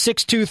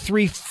 6'2",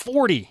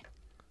 340.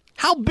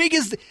 How big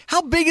is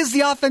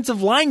the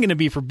offensive line going to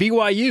be for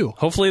BYU?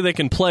 Hopefully they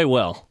can play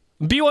well.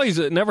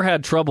 BYU's never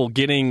had trouble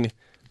getting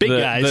big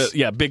guys.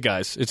 Big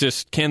guys. It's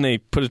just, can they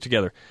put it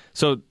together?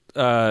 So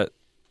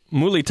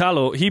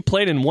Mulitalo, he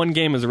played in 1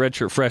 game as a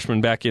redshirt freshman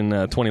back in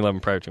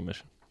 2011 prior to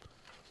admission.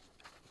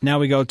 Now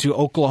we go to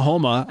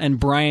Oklahoma and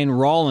Brian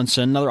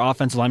Rawlinson, another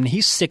offensive lineman.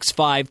 He's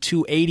 6'5",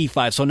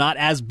 285, so not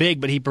as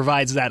big, but he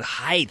provides that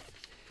height.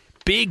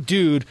 Big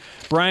dude.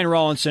 Brian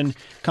Rawlinson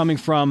coming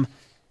from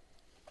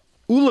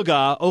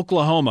Oologah,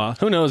 Oklahoma.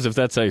 Who knows if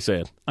that's how you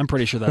say it? I'm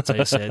pretty sure that's how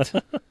you say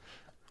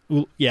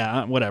it.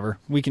 Yeah, whatever.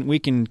 We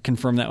can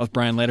confirm that with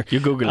Brian later.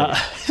 You Google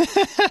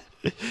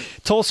it.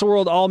 Tulsa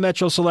World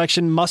All-Metro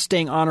Selection,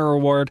 Mustang Honor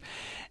Award,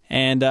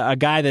 and a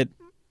guy that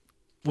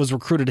was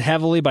recruited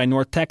heavily by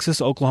North Texas,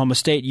 Oklahoma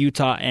State,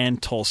 Utah,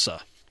 and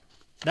Tulsa.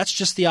 That's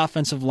just the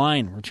offensive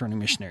line returning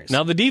missionaries.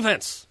 Now the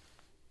defense.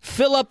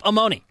 Philip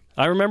Amoni.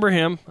 I remember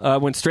him.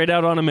 Went straight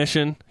out on a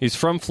mission. He's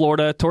from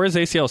Florida. Tore his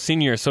ACL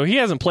senior year, so he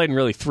hasn't played in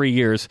really 3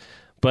 years,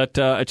 but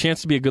a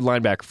chance to be a good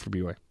linebacker for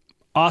BYU.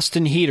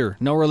 Austin Heater.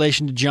 No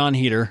relation to John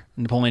Heater,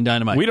 Napoleon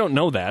Dynamite. We don't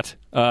know that.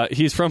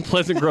 He's from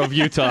Pleasant Grove,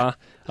 Utah.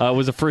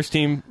 Was a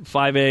first-team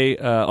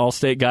 5A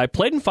All-State guy.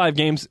 Played in 5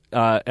 games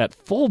at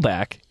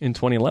fullback in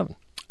 2011.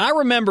 I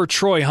remember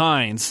Troy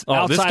Hines,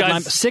 outside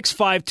line,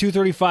 6'5",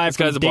 235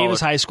 from Davis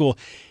High School.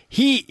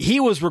 He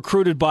was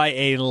recruited by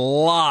a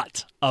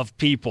lot of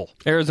people.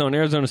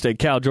 Arizona State,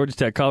 Cal, Georgia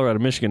Tech, Colorado,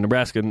 Michigan,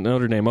 Nebraska,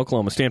 Notre Dame,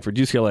 Oklahoma, Stanford,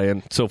 UCLA,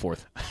 and so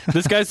forth.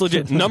 This guy's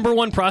legit. Number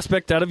 1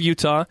 prospect out of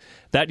Utah.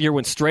 That year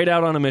went straight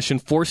out on a mission,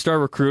 4-star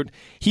recruit.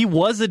 He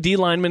was a D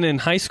lineman in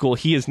high school.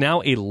 He is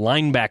now a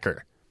linebacker.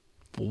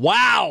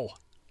 Wow.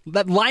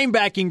 That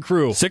linebacking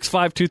crew. 6'5",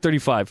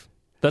 235.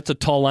 That's a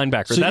tall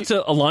linebacker. So that's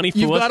a Alani Fua.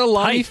 You've got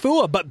Alani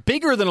Fua, but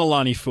bigger than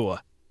Alani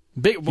Fua.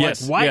 Big,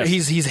 yes, yes.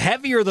 He's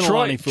heavier than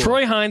Alani Fua.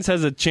 Troy Hines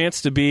has a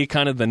chance to be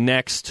kind of the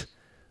next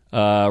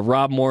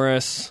Rob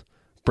Morris,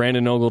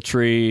 Brandon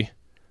Ogletree,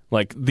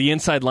 like the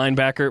inside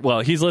linebacker.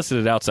 Well, he's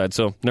listed at outside,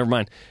 so never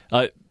mind.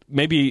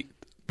 Maybe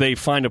they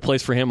find a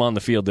place for him on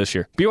the field this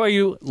year.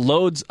 BYU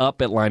loads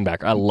up at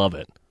linebacker. I love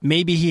it.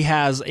 Maybe he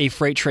has a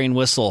freight train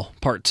whistle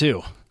part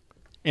 2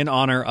 in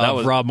honor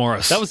of Rob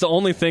Morris. That was the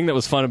only thing that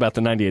was fun about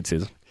the 98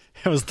 season.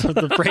 It was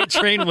the freight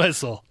train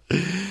whistle.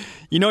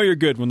 You know you're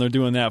good when they're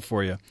doing that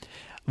for you.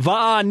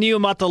 Va'a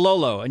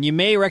Niumatalolo, and you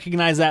may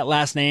recognize that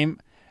last name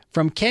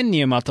from Ken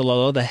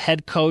Niumatalolo, the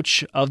head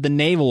coach of the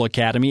Naval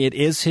Academy. It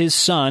is his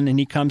son, and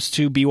he comes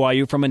to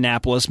BYU from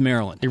Annapolis,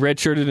 Maryland. He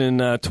redshirted in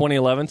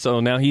 2011, so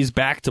now he's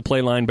back to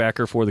play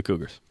linebacker for the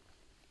Cougars.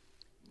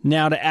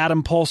 Now to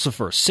Adam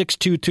Pulsifer,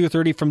 6'2",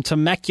 230 from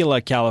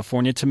Temecula,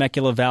 California,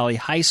 Temecula Valley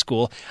High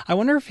School. I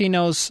wonder if he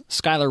knows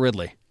Skylar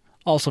Ridley,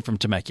 also from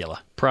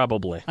Temecula.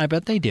 Probably. I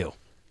bet they do.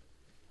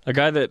 A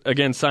guy that,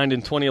 again, signed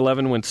in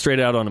 2011, went straight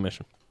out on a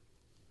mission.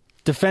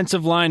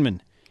 Defensive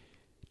lineman,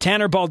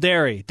 Tanner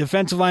Balderi,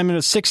 defensive lineman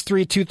of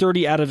 6'3",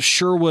 230 out of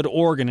Sherwood,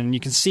 Oregon. And you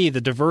can see the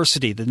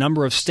diversity, the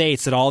number of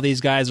states that all these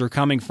guys are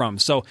coming from.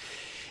 So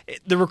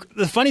the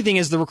funny thing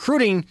is the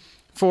recruiting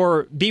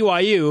for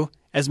BYU,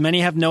 as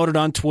many have noted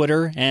on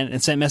Twitter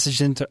and sent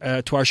messages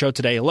to our show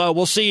today. Hello,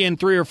 we'll see you in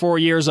 3 or 4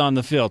 years on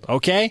the field.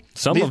 Okay?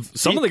 Some of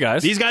the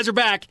guys. These guys are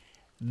back.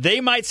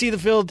 They might see the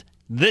field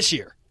this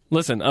year.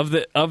 Listen, of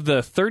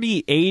the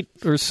 38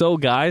 or so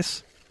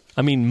guys,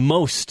 I mean,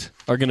 most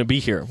are going to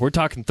be here. We're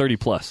talking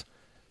 30-plus.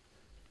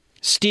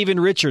 Steven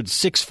Richards,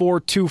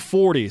 6'4",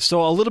 240.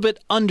 So a little bit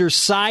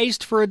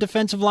undersized for a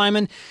defensive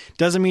lineman.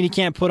 Doesn't mean he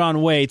can't put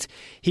on weight.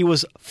 He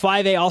was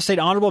 5A All-State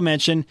honorable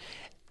mention.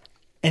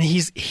 And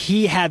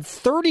he had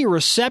 30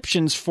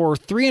 receptions for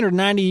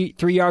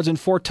 393 yards and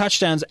 4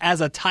 touchdowns as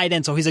a tight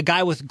end. So he's a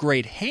guy with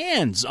great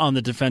hands on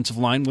the defensive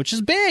line, which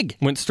is big.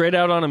 Went straight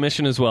out on a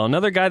mission as well.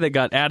 Another guy that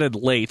got added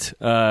late,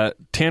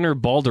 Tanner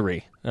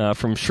Baldery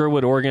from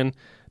Sherwood, Oregon,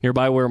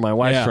 nearby where my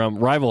wife's from,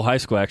 rival high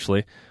school,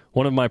 actually.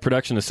 One of my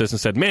production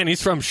assistants said, "Man,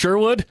 he's from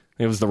Sherwood?"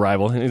 It was the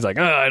rival. And he's like,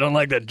 I don't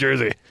like that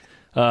jersey.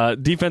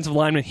 Defensive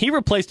lineman. He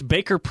replaced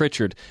Baker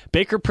Pritchard.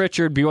 Baker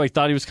Pritchard, BYU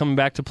thought he was coming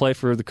back to play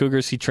for the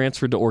Cougars. He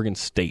transferred to Oregon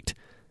State.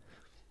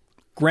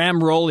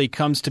 Graham Rowley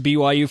comes to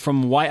BYU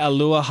from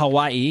Waialua,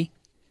 Hawaii.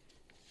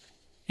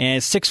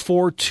 And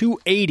 6'4",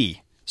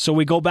 280. So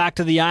we go back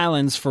to the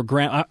islands for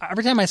Graham.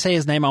 Every time I say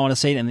his name, I want to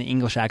say it in the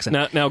English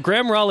accent. Now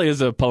Graham Rowley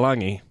is a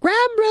Palangi.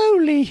 Graham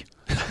Rowley.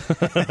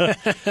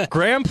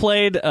 Graham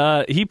played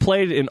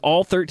in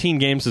all 13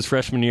 games his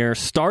freshman year,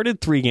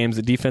 started 3 games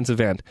at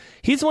defensive end.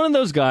 He's one of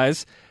those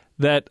guys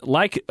that,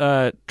 like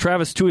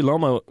Travis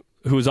Tuiloma,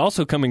 who is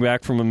also coming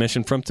back from a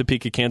mission from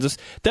Topeka, Kansas,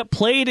 that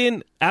played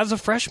in as a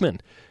freshman,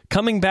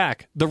 coming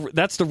back.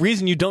 That's the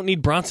reason you don't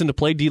need Bronson to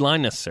play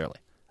D-line necessarily.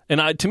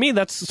 And to me,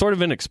 that's sort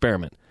of an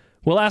experiment.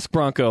 We'll ask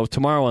Bronco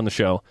tomorrow on the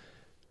show,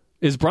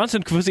 is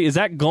Bronson Kaufusi, is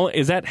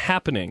that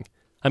happening?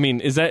 I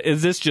mean,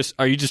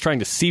 are you just trying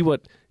to see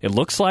what it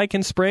looks like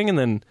in spring and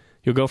then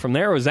you'll go from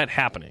there, or is that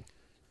happening?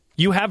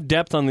 You have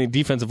depth on the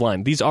defensive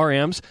line. These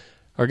RMs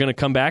are going to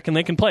come back and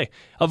they can play.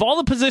 Of all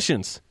the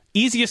positions,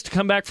 easiest to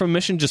come back from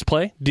mission, just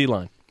play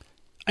D-line.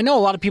 I know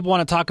a lot of people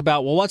want to talk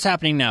about, well, what's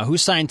happening now? Who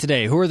signed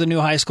today? Who are the new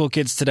high school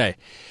kids today?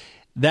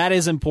 That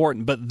is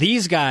important, but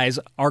these guys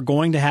are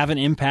going to have an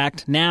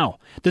impact now.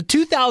 The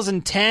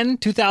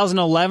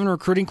 2010-2011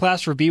 recruiting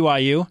class for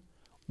BYU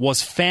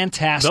was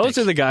fantastic. Those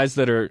are the guys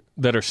that are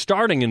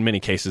starting in many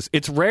cases.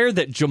 It's rare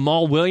that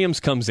Jamal Williams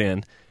comes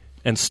in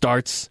and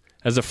starts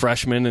as a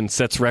freshman and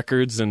sets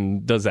records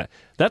and does that.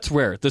 That's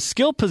rare. The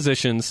skill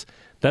positions,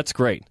 that's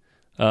great.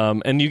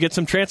 And you get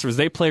some transfers.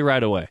 They play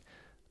right away.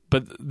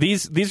 But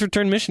these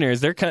return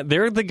missionaries, they're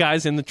the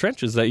guys in the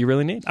trenches that you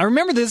really need. I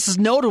remember this is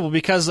notable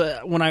because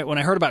when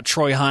I heard about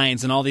Troy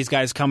Hines and all these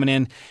guys coming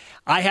in,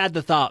 I had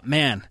the thought,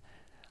 man,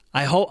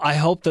 I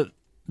hope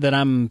that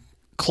I'm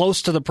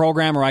close to the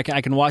program, or I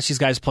can watch these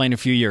guys play in a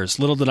few years.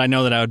 Little did I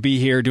know that I would be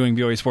here doing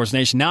BYU Sports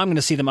Nation. Now I'm going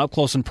to see them up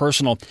close and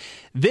personal.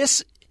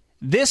 This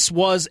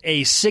was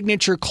a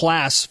signature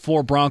class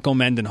for Bronco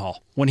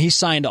Mendenhall when he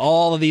signed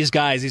all of these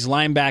guys, these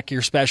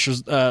linebacker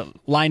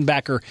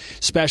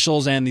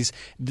specials, and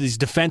these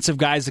defensive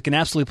guys that can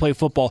absolutely play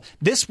football.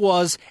 This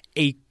was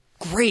a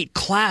great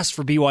class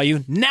for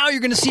BYU. Now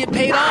you're going to see it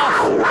paid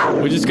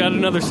off. We just got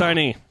another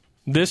signee.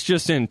 This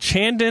just in,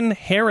 Chandon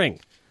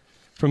Herring.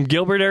 From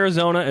Gilbert,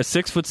 Arizona, a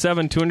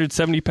 6'7",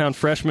 270-pound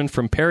freshman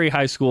from Perry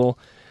High School,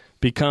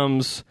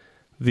 becomes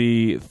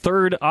the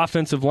third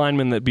offensive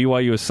lineman that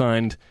BYU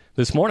assigned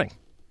this morning.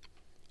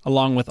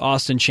 Along with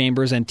Austin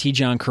Chambers and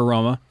Tijon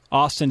Karoma.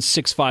 Austin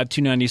 6'5",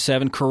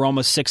 297.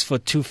 Karoma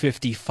 6',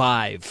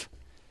 255.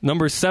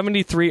 Number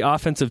 73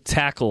 offensive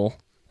tackle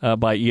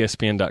by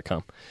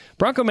ESPN.com.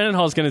 Bronco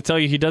Mendenhall is going to tell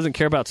you he doesn't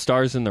care about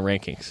stars in the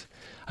rankings.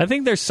 I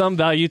think there's some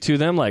value to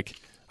them. Like,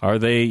 are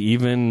they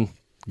even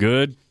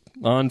good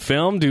on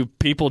film? Do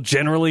people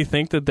generally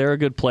think that they're a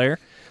good player?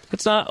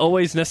 It's not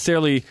always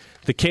necessarily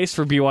the case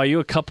for BYU.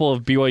 A couple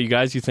of BYU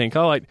guys you think,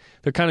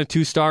 they're kind of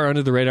two-star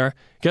under the radar.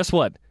 Guess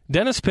what?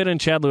 Dennis Pitt and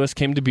Chad Lewis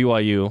came to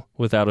BYU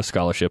without a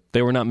scholarship.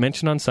 They were not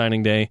mentioned on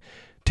signing day.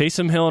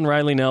 Taysom Hill and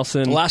Riley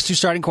Nelson, the last two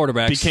starting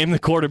quarterbacks, became the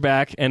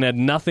quarterback and had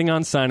nothing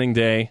on signing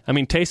day. I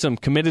mean, Taysom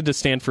committed to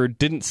Stanford,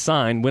 didn't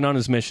sign, went on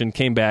his mission,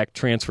 came back,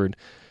 transferred.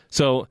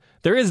 So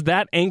there is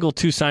that angle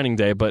to signing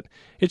day, but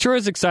it sure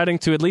is exciting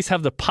to at least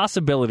have the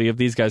possibility of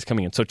these guys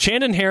coming in. So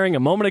Chandon Herring,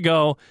 a moment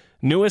ago,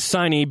 newest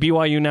signee.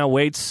 BYU now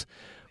waits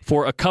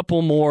for a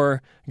couple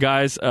more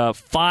guys.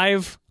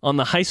 5 on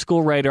the high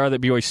school radar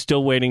that BYU is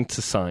still waiting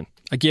to sign.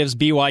 It gives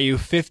BYU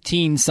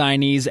 15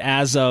 signees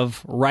as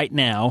of right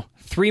now.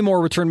 3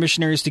 more return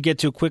missionaries to get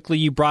to quickly.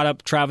 You brought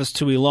up Travis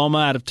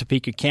Tuiloma out of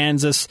Topeka,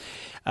 Kansas.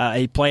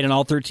 He played in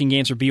all 13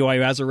 games for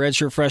BYU as a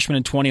redshirt freshman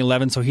in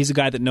 2011, so he's a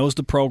guy that knows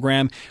the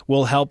program,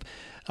 will help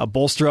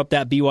bolster up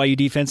that BYU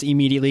defense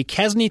immediately.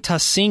 Kesni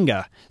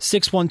Tasinga,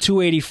 6'1",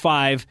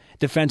 285,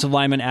 defensive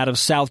lineman out of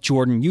South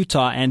Jordan,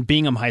 Utah, and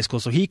Bingham High School.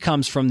 So he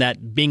comes from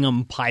that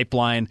Bingham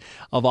pipeline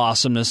of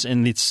awesomeness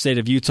in the state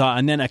of Utah.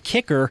 And then a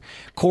kicker,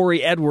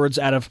 Corey Edwards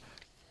out of,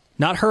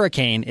 not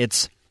Hurricane,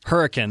 it's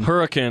Hurricane.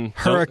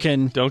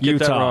 Don't get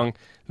Utah. that wrong.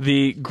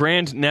 The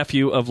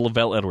grandnephew of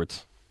Lavelle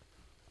Edwards.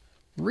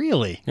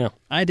 Really? Yeah.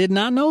 I did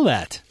not know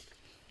that.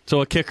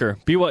 So a kicker.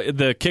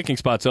 The kicking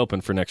spot's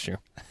open for next year.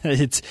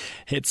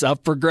 It's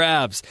up for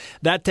grabs.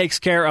 That takes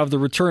care of the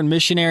return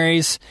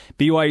missionaries.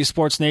 BYU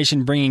Sports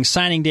Nation bringing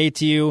signing day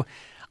to you,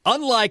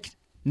 unlike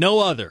no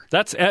other.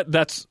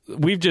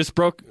 We've just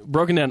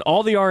broken down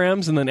all the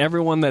RMs and then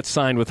everyone that's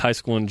signed with high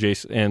school and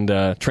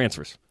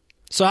transfers.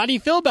 So how do you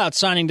feel about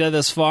signing day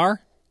this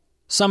far?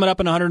 Sum it up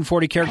in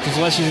 140 characters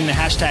less using the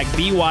hashtag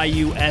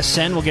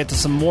BYUSN. We'll get to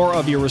some more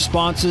of your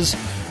responses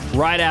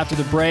right after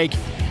the break.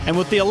 And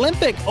with the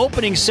Olympic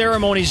opening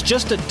ceremonies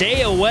just a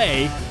day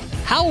away,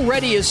 how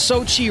ready is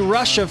Sochi,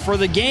 Russia for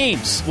the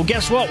games? Well,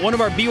 guess what? One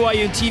of our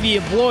BYU TV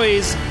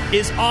employees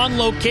is on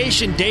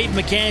location. Dave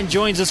McCann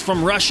joins us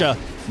from Russia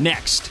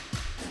next.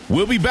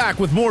 We'll be back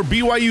with more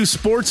BYU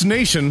Sports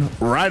Nation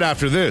right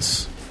after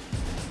this.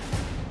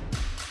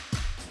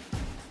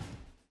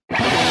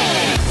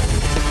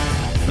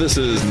 This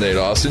is Nate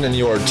Austin, and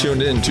you are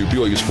tuned in to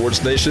BYU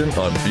Sports Nation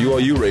on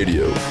BYU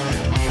Radio.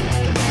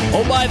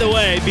 Oh, by the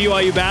way,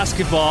 BYU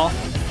basketball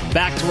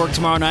back to work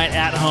tomorrow night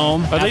at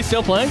home. Are they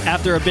still playing?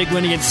 After a big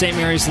win against St.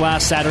 Mary's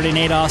last Saturday,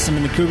 Nate Austin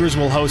and the Cougars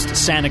will host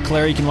Santa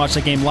Clara. You can watch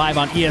that game live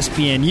on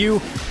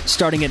ESPNU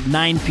starting at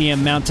 9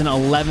 p.m. Mountain,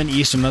 11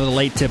 Eastern. Another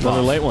late tip-off.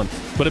 Another late one.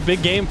 But a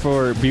big game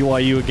for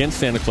BYU against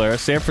Santa Clara.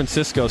 San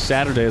Francisco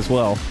Saturday as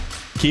well.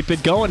 Keep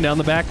it going down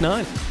the back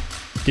nine.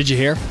 Did you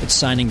hear? It's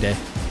signing day.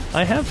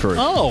 I have heard.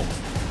 Oh.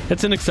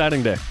 It's an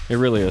exciting day. It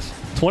really is.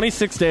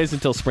 26 days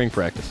until spring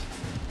practice.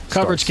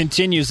 Coverage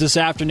continues this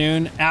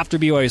afternoon after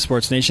BYU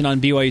Sports Nation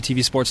on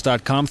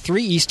BYUTVSports.com.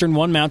 3 Eastern,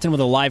 1 Mountain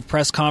with a live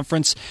press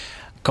conference.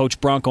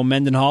 Coach Bronco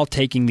Mendenhall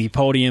taking the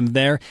podium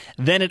there.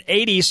 Then at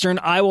 8 Eastern,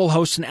 I will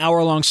host an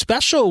hour-long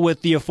special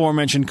with the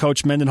aforementioned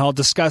Coach Mendenhall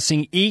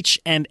discussing each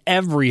and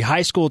every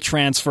high school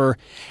transfer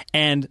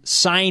and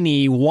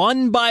signee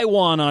one by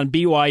one on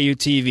BYU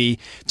TV.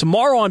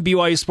 Tomorrow on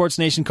BYU Sports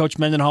Nation, Coach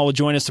Mendenhall will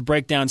join us to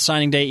break down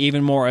signing day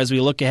even more as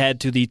we look ahead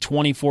to the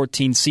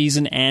 2014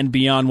 season and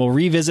beyond. We'll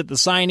revisit the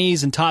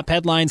signees and top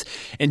headlines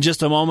in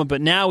just a moment,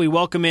 but now we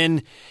welcome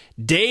in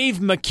Dave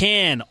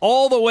McCann,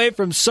 all the way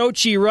from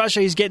Sochi,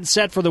 Russia. He's getting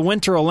set for the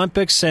Winter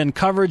Olympics and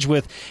coverage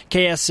with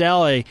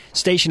KSL, a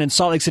station in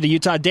Salt Lake City,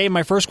 Utah. Dave,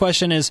 my first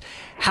question is,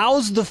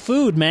 how's the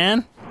food,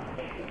 man?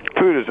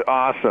 Food is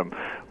awesome.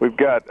 We've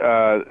got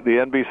the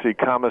NBC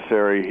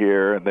commissary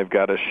here, and they've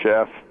got a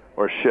chef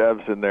or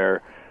chefs in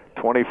there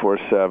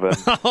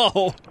 24/7.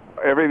 Oh.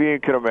 Everything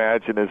you can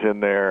imagine is in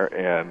there,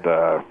 and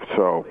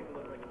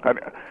I'm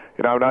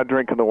not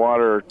drinking the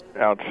water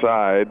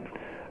outside.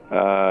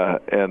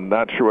 And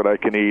not sure what I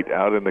can eat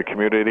out in the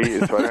community,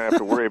 so I don't have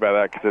to worry about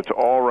that because it's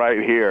all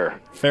right here.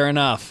 Fair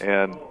enough.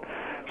 And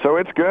so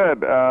it's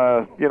good.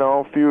 A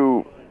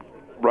few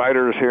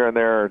riders here and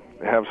there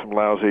have some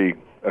lousy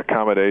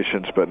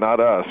accommodations, but not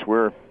us.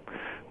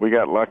 We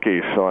got lucky,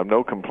 so I'm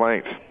no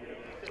complaints.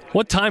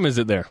 What time is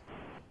it there?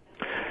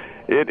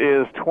 It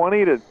is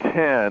 20 to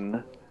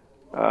 10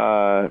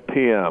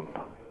 p.m.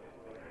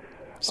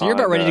 So you're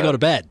about ready to go to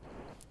bed.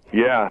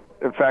 Yeah.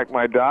 In fact,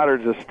 my daughter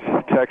just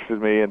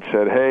texted me and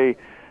said, hey,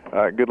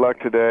 good luck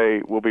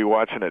today. We'll be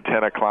watching at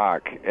 10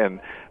 o'clock. And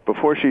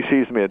before she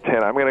sees me at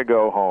 10, I'm going to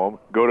go home,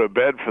 go to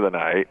bed for the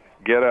night,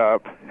 get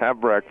up,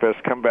 have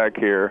breakfast, come back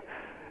here,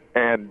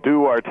 and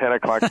do our 10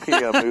 o'clock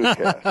p.m.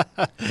 newscast.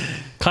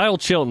 Kyle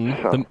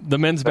Chilton, the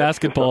men's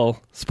basketball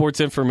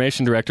sports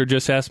information director,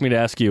 just asked me to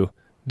ask you,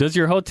 does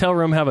your hotel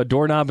room have a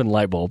doorknob and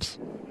light bulbs?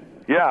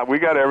 Yeah, we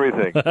got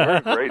everything. We're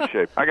in great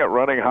shape. I got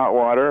running hot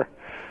water.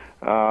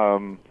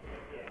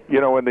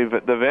 In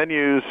the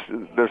venues,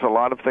 there's a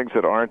lot of things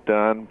that aren't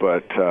done,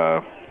 but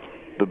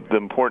the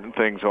important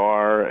things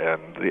are,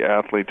 and the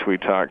athletes we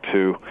talk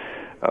to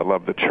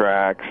love the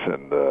tracks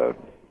and the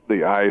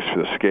ice for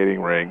the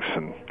skating rinks,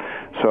 and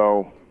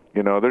so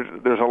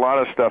there's a lot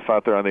of stuff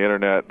out there on the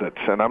internet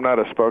and I'm not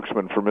a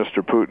spokesman for Mr.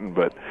 Putin,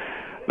 but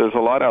there's a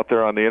lot out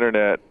there on the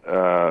internet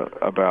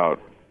about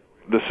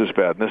this is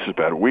bad and this is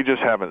bad. We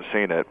just haven't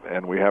seen it,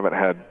 and we haven't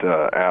had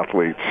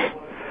athletes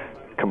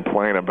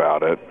complain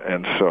about it,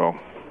 and so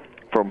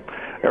from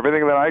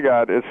everything that I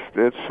got, it's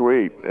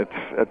sweet.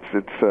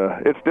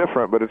 It's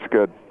different, but it's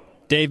good.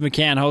 Dave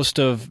McCann, host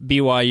of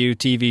BYU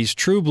TV's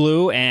True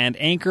Blue and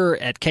anchor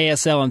at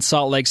KSL in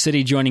Salt Lake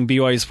City, joining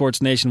BYU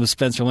Sports Nation with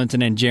Spencer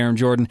Linton and Jarom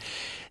Jordan.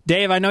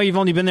 Dave, I know you've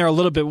only been there a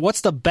little bit.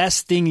 What's the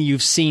best thing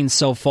you've seen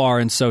so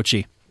far in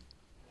Sochi?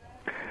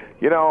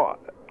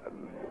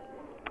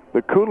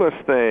 The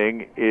coolest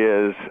thing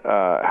is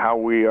how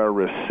we are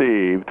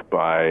received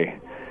by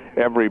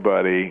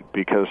everybody,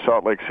 because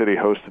Salt Lake City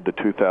hosted the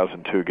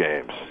 2002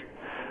 games.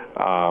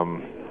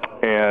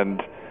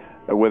 And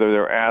whether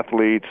they're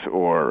athletes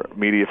or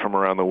media from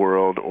around the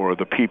world or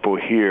the people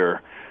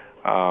here,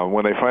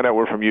 when they find out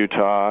we're from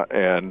Utah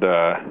and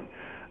find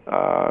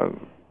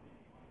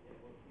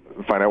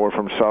out we're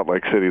from Salt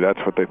Lake City,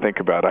 that's what they think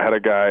about. I had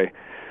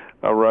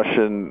a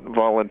Russian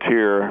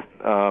volunteer,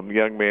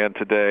 young man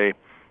today,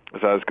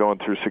 as I was going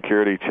through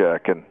security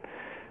check, and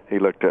he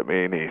looked at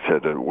me and he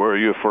said, "Where are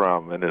you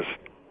from?" in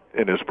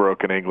his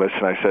broken English,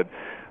 and I said,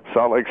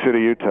 "Salt Lake City,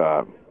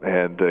 Utah."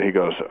 And he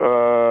goes,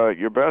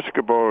 "Your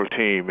basketball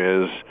team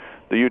is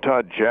the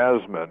Utah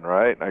Jasmine,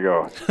 right?" And I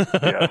go,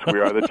 "Yes, we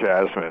are the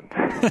Jasmine."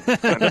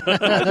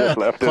 I just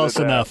left Close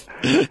it at enough.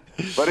 That.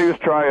 But he was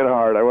trying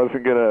hard. I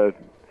wasn't gonna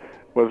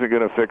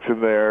fix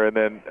him there. And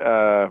then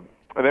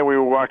we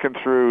were walking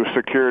through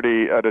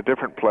security at a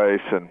different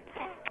place, and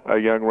a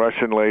young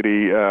Russian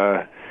lady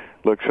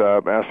looks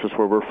up, asks us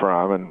where we're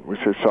from, and we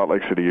say Salt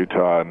Lake City,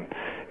 Utah. And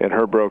in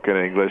her broken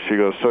English, she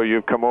goes, "So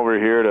you've come over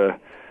here to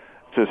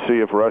see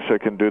if Russia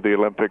can do the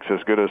Olympics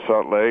as good as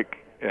Salt Lake?"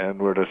 And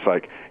we're just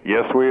like,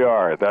 yes, we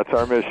are. That's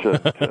our mission.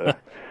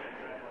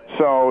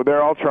 So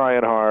they're all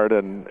trying hard,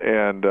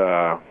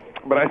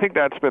 but I think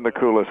that's been the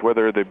coolest,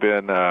 whether they've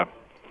been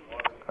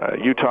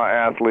Utah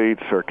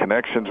athletes or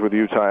connections with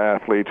Utah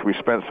athletes. We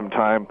spent some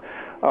time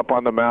up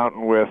on the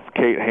mountain with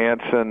Kate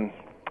Hansen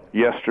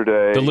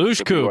yesterday, the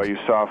luge coupe,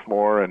 BYU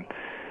sophomore, and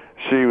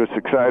she was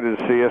excited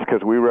to see us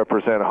because we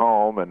represent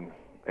home, and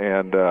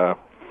then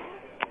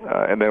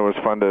it was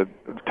fun to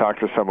talk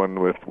to someone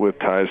with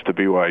ties to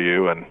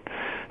BYU, and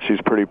she's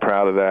pretty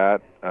proud of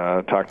that.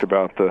 Talked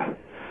about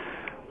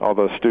all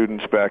those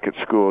students back at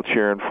school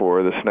cheering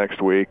for her this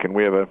next week, and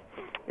we have a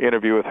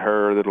interview with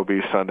her that'll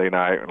be Sunday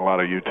night, and a lot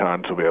of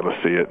Utahns will be able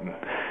to see it and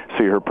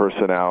see her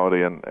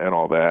personality and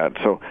all that.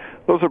 So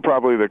those are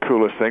probably the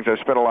coolest things. I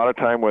spent a lot of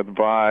time with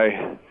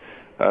Vi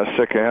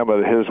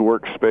Sikahema. His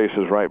workspace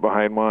is right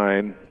behind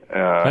mine.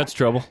 That's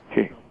trouble.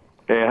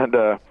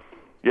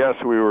 Yes,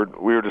 we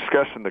were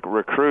discussing the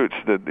recruits.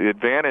 The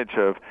advantage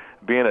of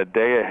being a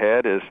day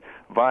ahead is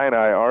Vi and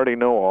I already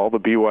know all the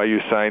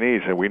BYU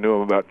signees, and we knew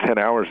them about 10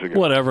 hours ago.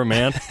 Whatever,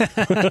 man. And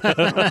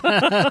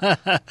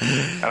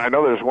I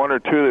know there's one or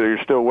two that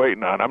you're still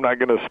waiting on. I'm not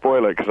going to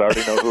spoil it because I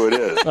already know who it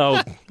is.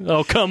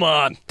 Oh, come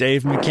on.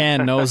 Dave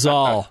McCann knows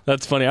all.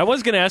 That's funny. I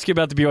was going to ask you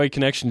about the BYU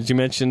connections. You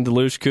mentioned the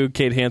luge coupe,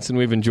 Kate Hansen.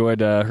 We've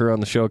enjoyed her on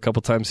the show a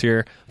couple times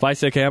here. Vi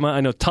Sikahema. I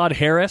know Todd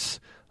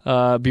Harris,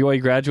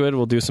 BYU graduate,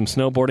 will do some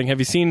snowboarding. Have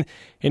you seen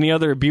any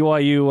other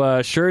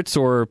BYU shirts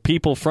or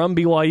people from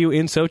BYU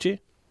in Sochi?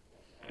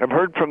 I've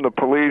heard from the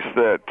police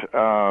that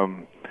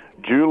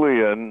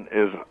Julian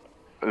is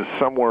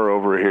somewhere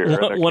over here.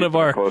 One of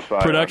our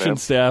production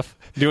staff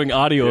doing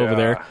audio over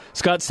there.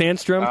 Scott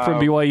Sandstrom from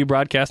BYU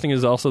Broadcasting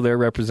is also there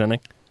representing.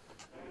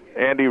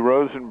 Andy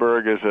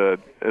Rosenberg is a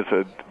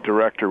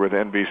director with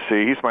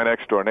NBC. He's my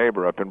next door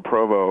neighbor up in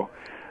Provo.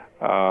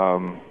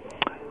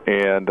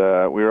 And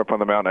we were up on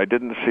the mountain. I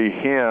didn't see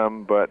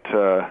him, but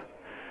the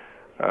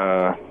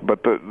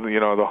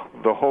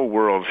whole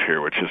world's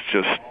here, which is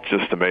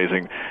just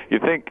amazing. You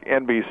think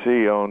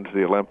NBC owns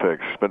the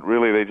Olympics, but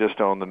really they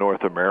just own the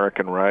North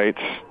American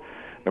rights,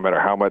 no matter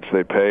how much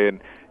they pay.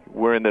 And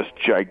we're in this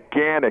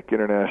gigantic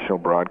international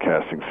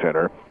broadcasting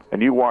center,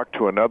 and you walk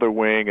to another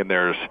wing, and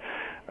there's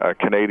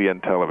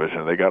Canadian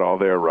television. They got all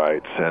their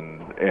rights,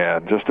 and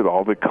just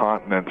all the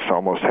continents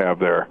almost have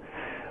their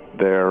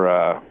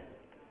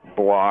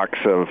blocks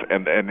of,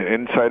 and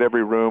inside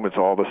every room it's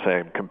all the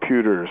same,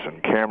 computers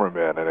and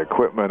cameramen and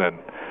equipment,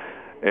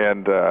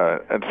 and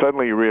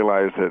suddenly you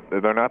realize that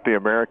they're not the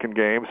American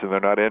games and they're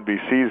not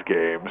NBC's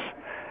games.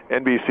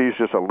 NBC's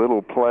just a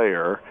little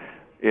player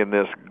in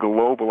this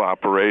global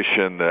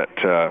operation that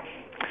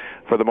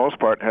for the most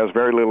part has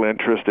very little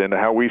interest in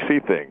how we see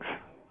things.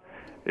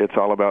 It's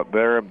all about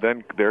their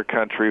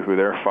country, who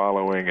they're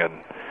following,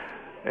 and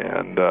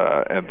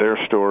their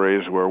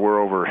stories, where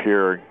we're over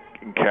here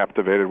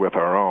captivated with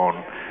our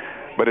own.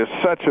 But it's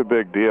such a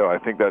big deal. I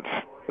think this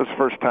is the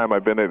first time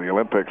I've been to the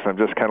Olympics. I'm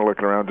just kind of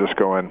looking around just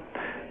going,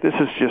 this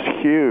is just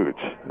huge.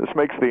 This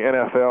makes the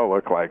NFL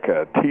look like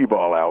a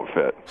T-ball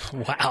outfit.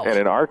 Wow. And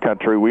in our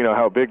country, we know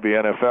how big the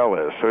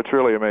NFL is, so it's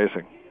really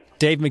amazing.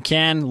 Dave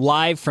McCann,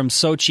 live from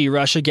Sochi,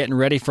 Russia, getting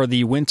ready for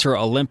the Winter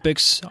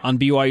Olympics on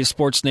BYU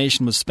Sports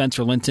Nation with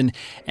Spencer Linton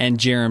and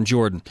Jarom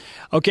Jordan.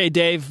 Okay,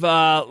 Dave,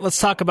 let's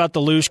talk about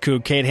the luge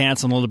coupe, Kate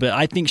Hansen, a little bit.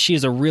 I think she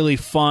is a really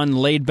fun,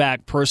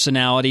 laid-back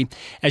personality.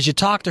 As you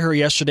talked to her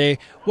yesterday,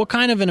 what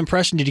kind of an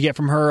impression did you get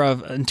from her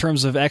in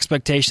terms of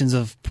expectations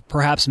of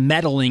perhaps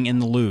medaling in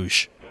the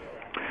luge?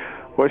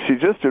 Well, she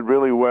just did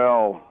really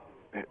well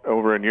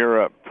over in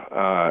Europe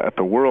at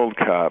the World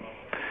Cup,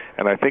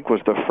 and I think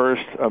was the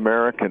first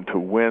American to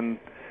win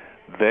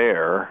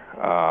there,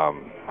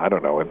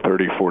 in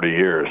 30, 40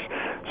 years.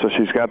 So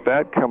she's got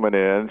that coming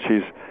in.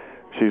 She's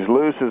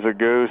loose as a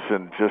goose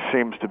and just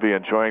seems to be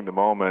enjoying the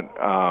moment.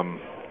 The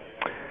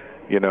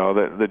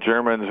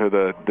Germans are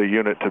the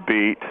unit to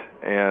beat,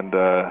 and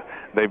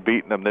they've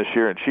beaten them this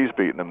year, and she's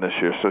beaten them this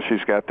year. So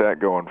she's got that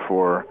going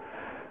for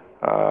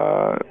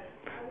her.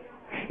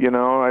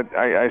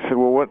 I said,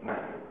 well, what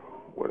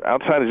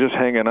outside of just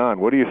hanging on,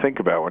 what do you think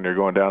about when you're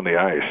going down the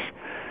ice?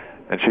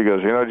 And she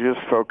goes, just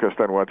focused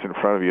on what's in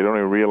front of you. You don't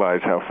even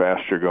realize how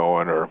fast you're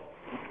going or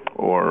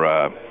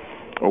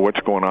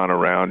what's going on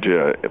around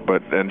you.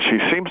 And she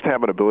seems to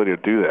have an ability to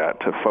do that,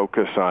 to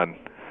focus on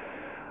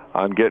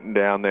getting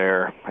down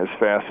there as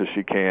fast as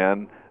she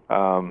can.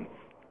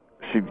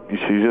 She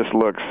just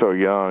looks so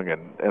young,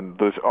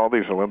 and all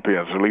these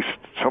Olympians, at least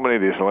so many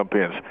of these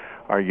Olympians,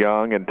 are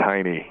young and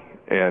tiny,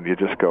 and you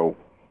just go,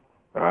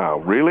 wow,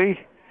 really?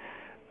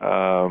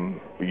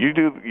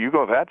 You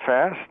go that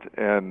fast?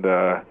 And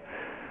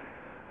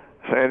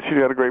she's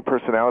got a great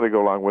personality to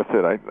go along with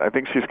it. I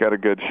think she's got a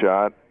good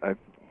shot.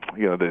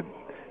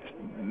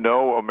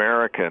 No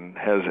American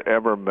has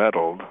ever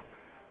medaled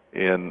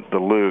in the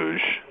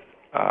luge,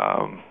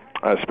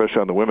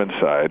 especially on the women's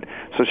side.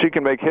 So she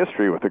can make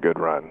history with a good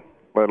run,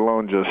 let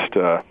alone just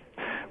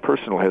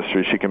personal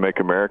history. She can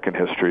make American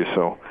history.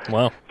 So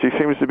wow. She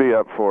seems to be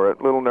up for it.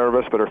 A little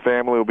nervous, but her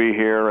family will be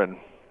here, and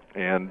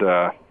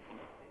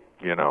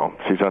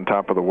she's on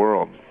top of the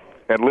world.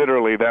 And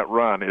literally, that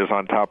run is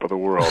on top of the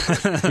world.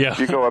 Yeah.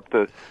 You go up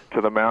to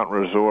the mountain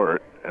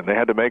resort, and they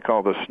had to make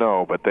all the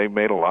snow, but they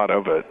made a lot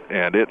of it,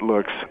 and it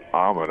looks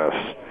ominous.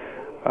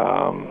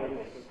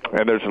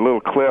 And there's a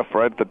little cliff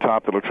right at the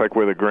top that looks like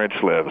where the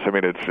Grinch lives. I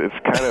mean, it's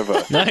kind of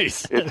a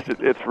Nice.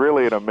 It's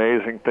really an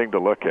amazing thing to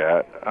look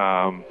at.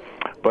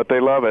 But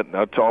they love it.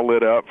 It's all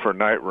lit up for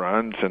night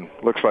runs, and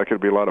looks like it'll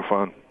be a lot of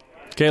fun.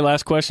 Okay,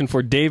 last question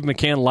for Dave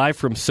McCann, live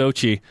from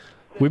Sochi.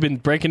 We've been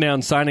breaking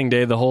down signing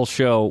day the whole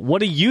show. What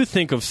do you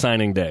think of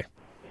signing day?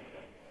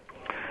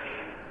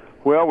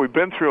 Well, we've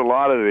been through a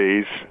lot of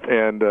these,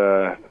 and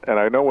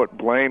I know what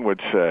Blaine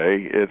would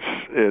say.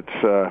 It's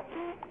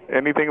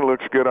anything that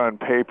looks good on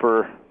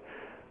paper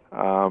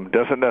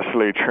doesn't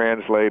necessarily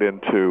translate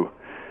into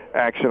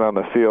action on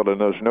the field, and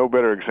there's no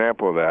better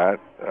example of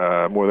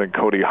that more than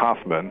Cody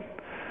Hoffman,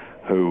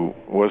 who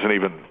wasn't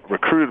even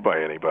recruited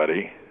by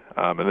anybody,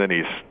 and then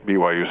he's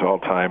BYU's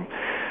all-time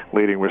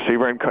leading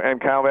receiver. And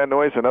Kyle Van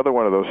Noy is another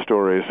one of those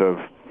stories of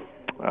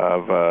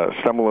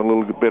stumbling a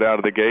little bit out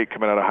of the gate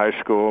coming out of high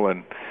school,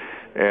 and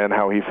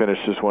how he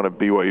finished as one of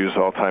BYU's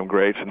all-time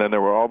greats. And then there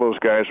were all those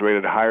guys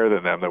rated higher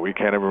than them that we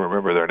can't even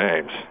remember their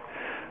names.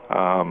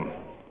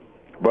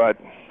 But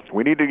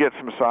we need to get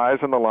some size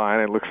on the line.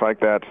 It looks like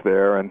that's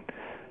there, and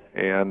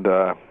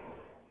at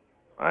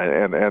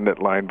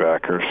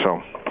linebacker.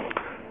 So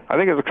I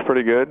think it looks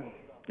pretty good.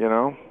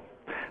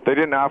 They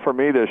didn't offer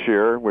me this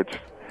year, which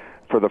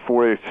for the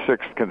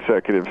 46th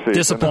consecutive season.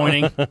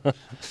 Disappointing.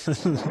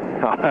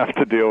 I'll have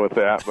to deal with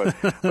that. But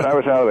I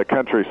was out of the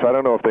country, so I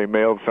don't know if they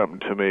mailed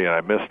something to me and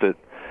I missed it.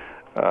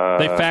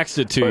 They faxed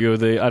it to you.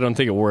 I don't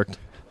think it worked.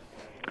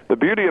 The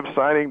beauty of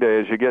signing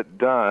day is you get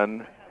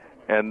done,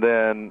 and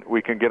then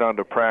we can get on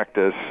to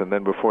practice, and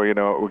then before you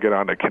know it, we'll get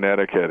on to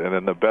Connecticut, and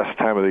then the best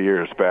time of the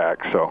year is back.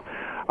 So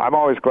I'm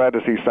always glad to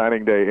see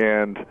signing day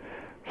end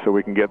so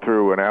we can get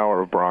through an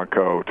hour of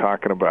Bronco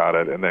talking about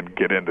it and then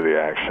get into the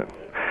action.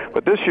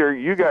 But this year,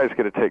 you guys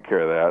get to take care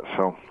of that,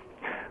 so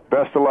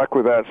best of luck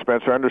with that,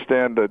 Spencer. I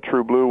understand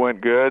True Blue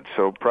went good,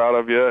 so proud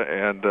of you,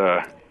 and,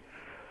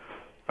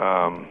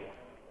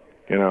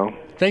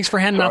 Thanks for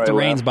handing out the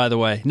reins, by the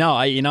way. No,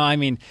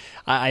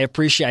 I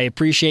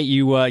appreciate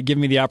you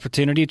giving me the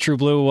opportunity. True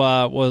Blue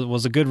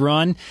was a good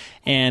run,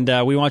 and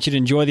we want you to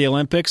enjoy the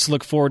Olympics.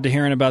 Look forward to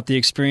hearing about the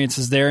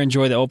experiences there.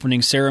 Enjoy the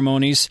opening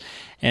ceremonies,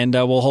 and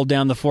we'll hold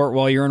down the fort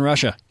while you're in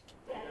Russia.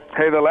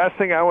 Hey, the last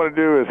thing I want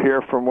to do is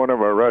hear from one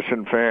of our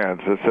Russian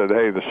fans that said,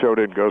 hey, the show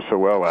didn't go so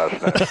well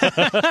last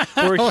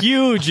night. We're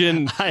huge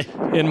in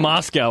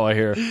Moscow, I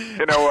hear.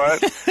 You know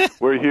what?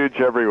 We're huge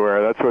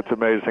everywhere. That's what's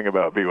amazing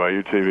about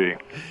BYU TV.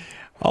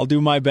 I'll do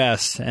my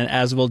best, and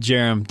as will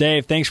Jerem.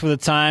 Dave, thanks for the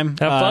time.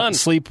 Have fun.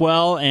 Sleep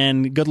well,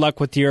 and good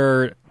luck with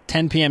your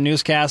 10 p.m.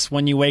 newscast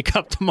when you wake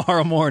up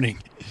tomorrow morning.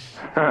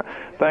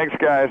 Thanks,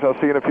 guys. I'll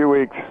see you in a few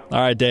weeks.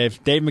 All right,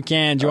 Dave. Dave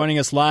McCann joining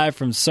us live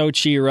from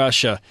Sochi,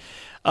 Russia.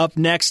 Up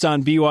next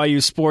on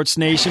BYU Sports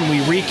Nation, we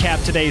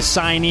recap today's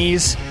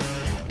signees.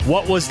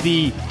 What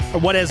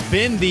has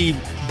been the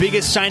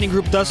biggest signing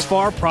group thus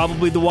far?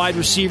 Probably the wide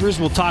receivers.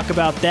 We'll talk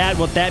about that,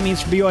 what that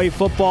means for BYU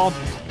football,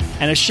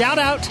 and a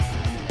shout-out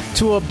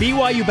to a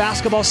BYU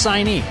basketball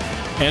signee.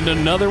 And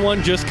another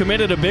one just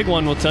committed, a big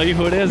one. We'll tell you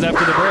who it is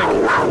after the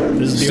break.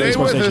 This is Stay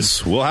with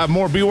us. We'll have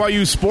more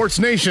BYU Sports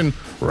Nation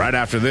right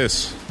after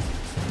this.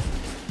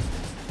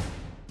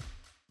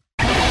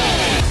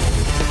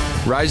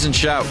 Rise and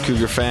shout,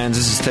 Cougar fans.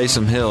 This is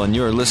Taysom Hill, and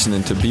you are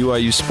listening to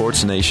BYU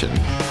Sports Nation.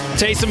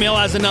 Taysom Hill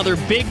has another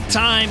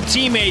big-time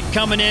teammate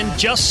coming in,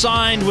 just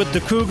signed with the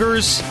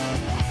Cougars.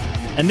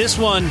 And this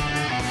one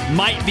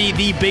might be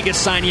the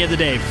biggest signee of the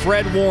day,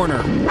 Fred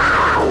Warner.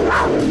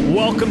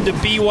 Welcome to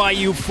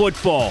BYU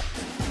football.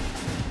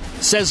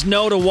 Says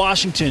no to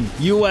Washington,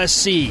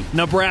 USC,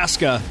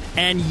 Nebraska,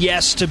 and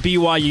yes to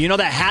BYU. You know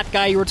that hat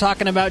guy you were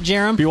talking about,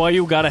 Jerem?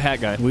 BYU got a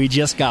hat guy. We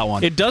just got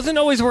one. It doesn't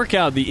always work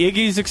out. The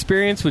Iggy's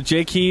experience with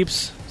Jake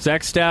Heaps,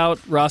 Zach Stout,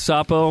 Ross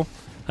Oppo.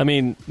 I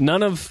mean,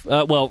 none of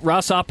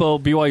Ross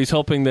Oppo, BYU's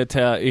hoping that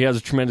he has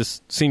a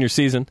tremendous senior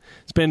season.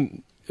 It's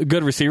been a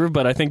good receiver,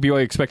 but I think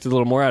BYU expected a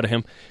little more out of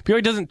him.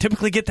 BYU doesn't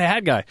typically get the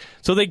hat guy.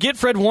 So they get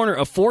Fred Warner,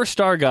 a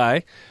 4-star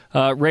guy,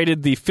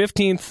 rated the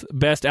 15th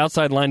best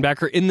outside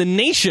linebacker in the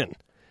nation.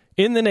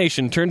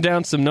 Turned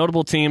down some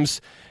notable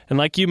teams, and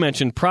like you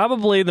mentioned,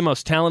 probably the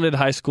most talented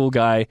high school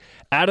guy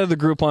out of the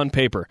group on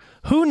paper.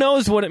 Who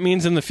knows what it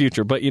means in the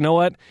future, but you know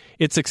what?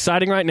 It's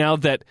exciting right now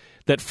that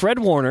Fred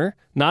Warner,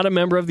 not a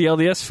member of the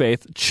LDS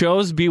faith,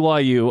 chose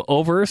BYU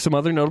over some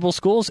other notable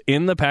schools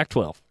in the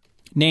Pac-12.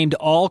 Named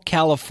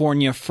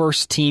All-California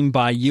First Team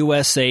by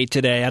USA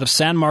Today out of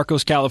San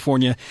Marcos,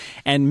 California,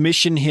 and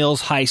Mission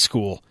Hills High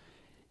School.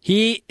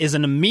 He is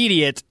an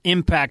immediate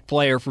impact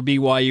player for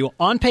BYU.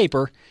 On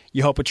paper,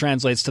 you hope it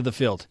translates to the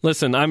field.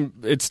 Listen,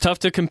 it's tough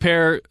to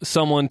compare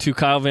someone to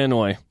Kyle Van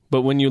Noy,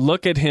 but when you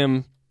look at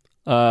him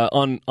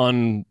in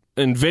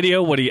in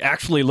video what he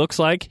actually looks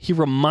like, he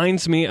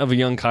reminds me of a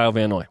young Kyle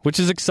Van Noy, which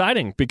is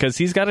exciting because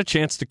he's got a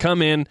chance to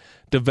come in,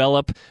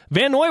 develop.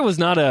 Van Noy was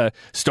not a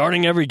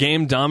starting every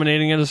game,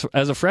 dominating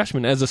as a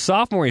freshman. As a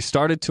sophomore, he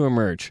started to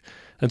emerge.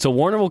 And so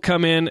Warner will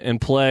come in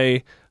and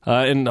play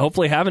and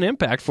hopefully have an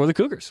impact for the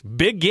Cougars.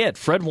 Big get,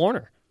 Fred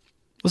Warner.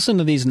 Listen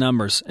to these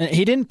numbers.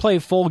 He didn't play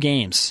full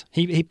games.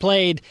 He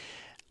played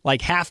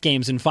like half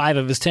games in 5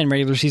 of his 10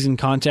 regular season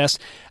contests.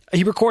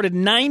 He recorded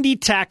 90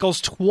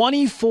 tackles,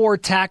 24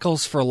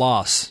 tackles for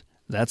loss.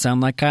 Does that sound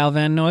like Kyle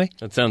Van Noy?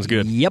 That sounds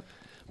good. Yep.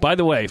 By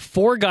the way,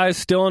 4 guys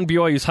still on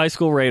BYU's high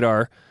school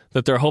radar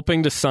that they're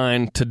hoping to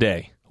sign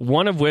today.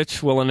 One of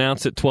which will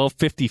announce at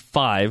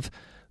 12:55.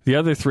 The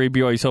other 3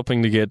 BYU's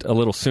hoping to get a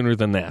little sooner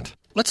than that.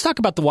 Let's talk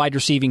about the wide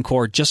receiving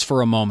core just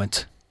for a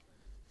moment.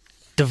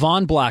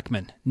 Devon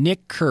Blackman,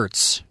 Nick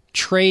Kurtz,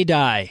 Trey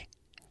Dye,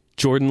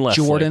 Jordan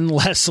Leslie.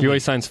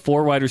 BYU signs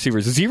 4 wide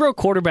receivers. 0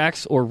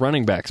 quarterbacks or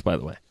running backs, by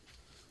the way.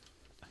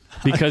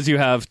 Because you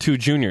have 2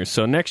 juniors.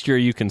 So next year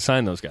you can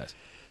sign those guys.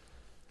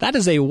 That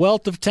is a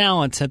wealth of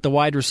talent at the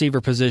wide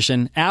receiver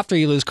position after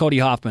you lose Cody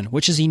Hoffman,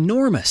 which is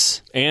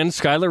enormous. And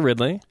Skylar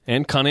Ridley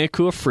and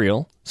Kaneakua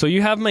Friel. So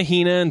you have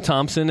Mahina and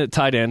Thompson at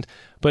tight end.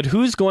 But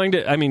who's going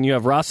to... I mean, you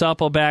have Ross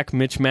Appleback,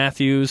 Mitch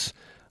Matthews.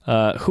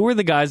 Who are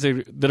the guys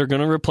that are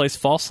going to replace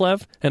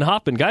Falslev and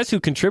Hoffman? Guys who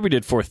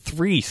contributed for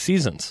 3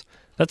 seasons.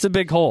 That's a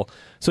big hole.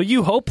 So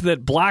you hope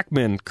that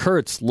Blackman,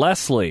 Kurtz,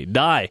 Leslie,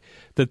 Dye,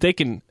 that they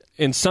can,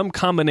 in some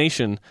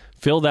combination,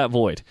 fill that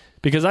void.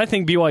 Because I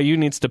think BYU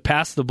needs to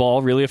pass the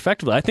ball really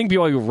effectively. I think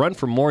BYU will run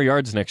for more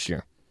yards next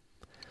year.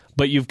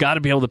 But you've got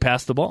to be able to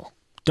pass the ball.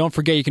 Don't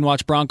forget you can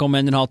watch Bronco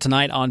Mendenhall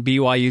tonight on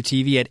BYU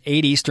TV at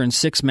 8 Eastern,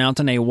 6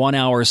 Mountain, a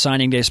 1-hour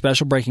signing day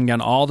special breaking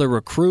down all the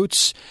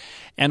recruits.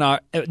 And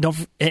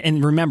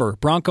remember,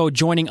 Bronco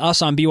joining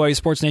us on BYU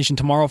Sports Nation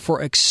tomorrow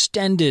for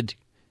extended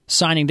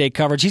signing day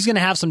coverage. He's going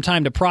to have some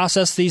time to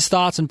process these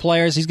thoughts and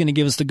players. He's going to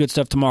give us the good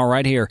stuff tomorrow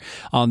right here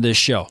on this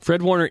show.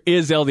 Fred Warner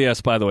is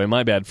LDS, by the way.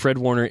 My bad. Fred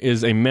Warner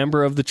is a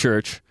member of the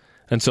church,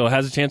 and so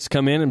has a chance to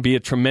come in and be a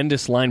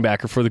tremendous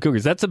linebacker for the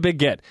Cougars. That's a big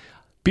get.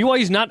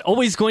 BYU's not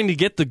always going to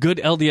get the good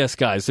LDS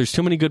guys. There's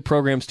too many good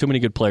programs, too many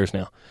good players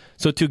now.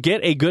 So to get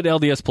a good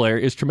LDS player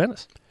is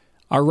tremendous.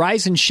 Our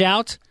rise and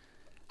shout,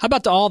 how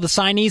about to all the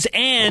signees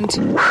and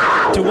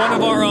to one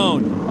of our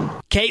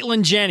own,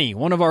 Caitlin Jenny,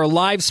 one of our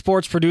live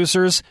sports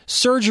producers.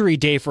 Surgery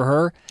day for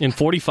her. In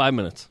 45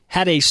 minutes.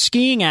 Had a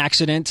skiing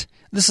accident.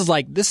 This is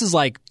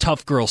like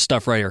tough girl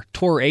stuff right here.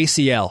 Tore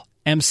ACL,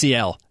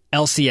 MCL,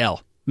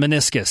 LCL,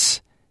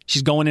 meniscus.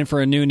 She's going in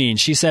for a new knee, and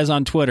she says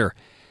on Twitter,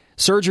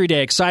 surgery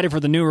day, excited for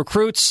the new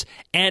recruits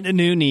and a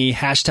new knee.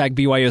 Hashtag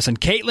BYUS. And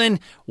Caitlin,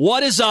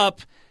 what is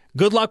up?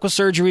 Good luck with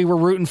surgery. We're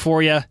rooting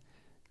for you.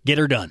 Get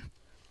her done.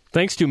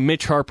 Thanks to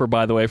Mitch Harper,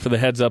 by the way, for the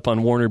heads up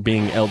on Warner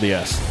being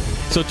LDS.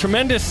 So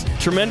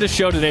tremendous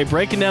show today,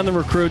 breaking down the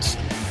recruits.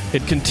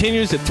 It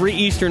continues at 3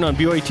 Eastern on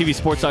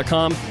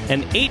BYUTVSports.com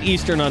and 8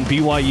 Eastern on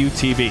BYU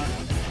TV.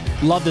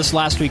 Love this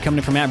last week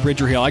coming from Matt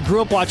Bridgerhill. I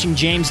grew up watching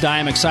James Dye.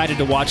 I'm excited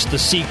to watch the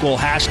sequel,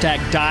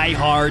 hashtag Die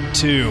Hard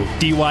 2,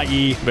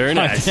 DYE. Very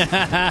nice.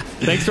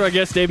 Thanks to our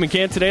guest Dave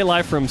McCann today,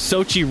 live from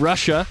Sochi,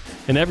 Russia.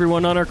 And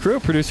everyone on our crew,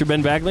 producer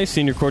Ben Bagley,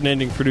 senior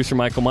coordinating producer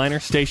Michael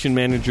Miner, station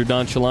manager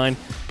Don Shaline,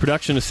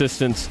 production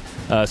assistants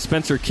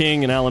Spencer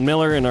King and Alan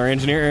Miller, and our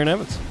engineer Aaron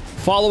Evans.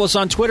 Follow us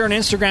on Twitter and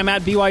Instagram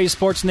at BYU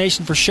Sports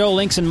Nation for show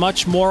links and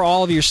much more.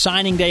 All of your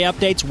signing day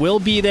updates will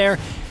be there.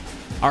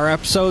 Our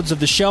episodes of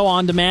the show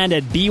on demand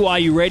at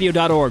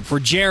BYURadio.org. For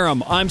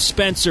Jerem, I'm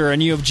Spencer,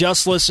 and you have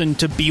just listened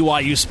to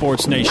BYU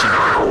Sports Nation.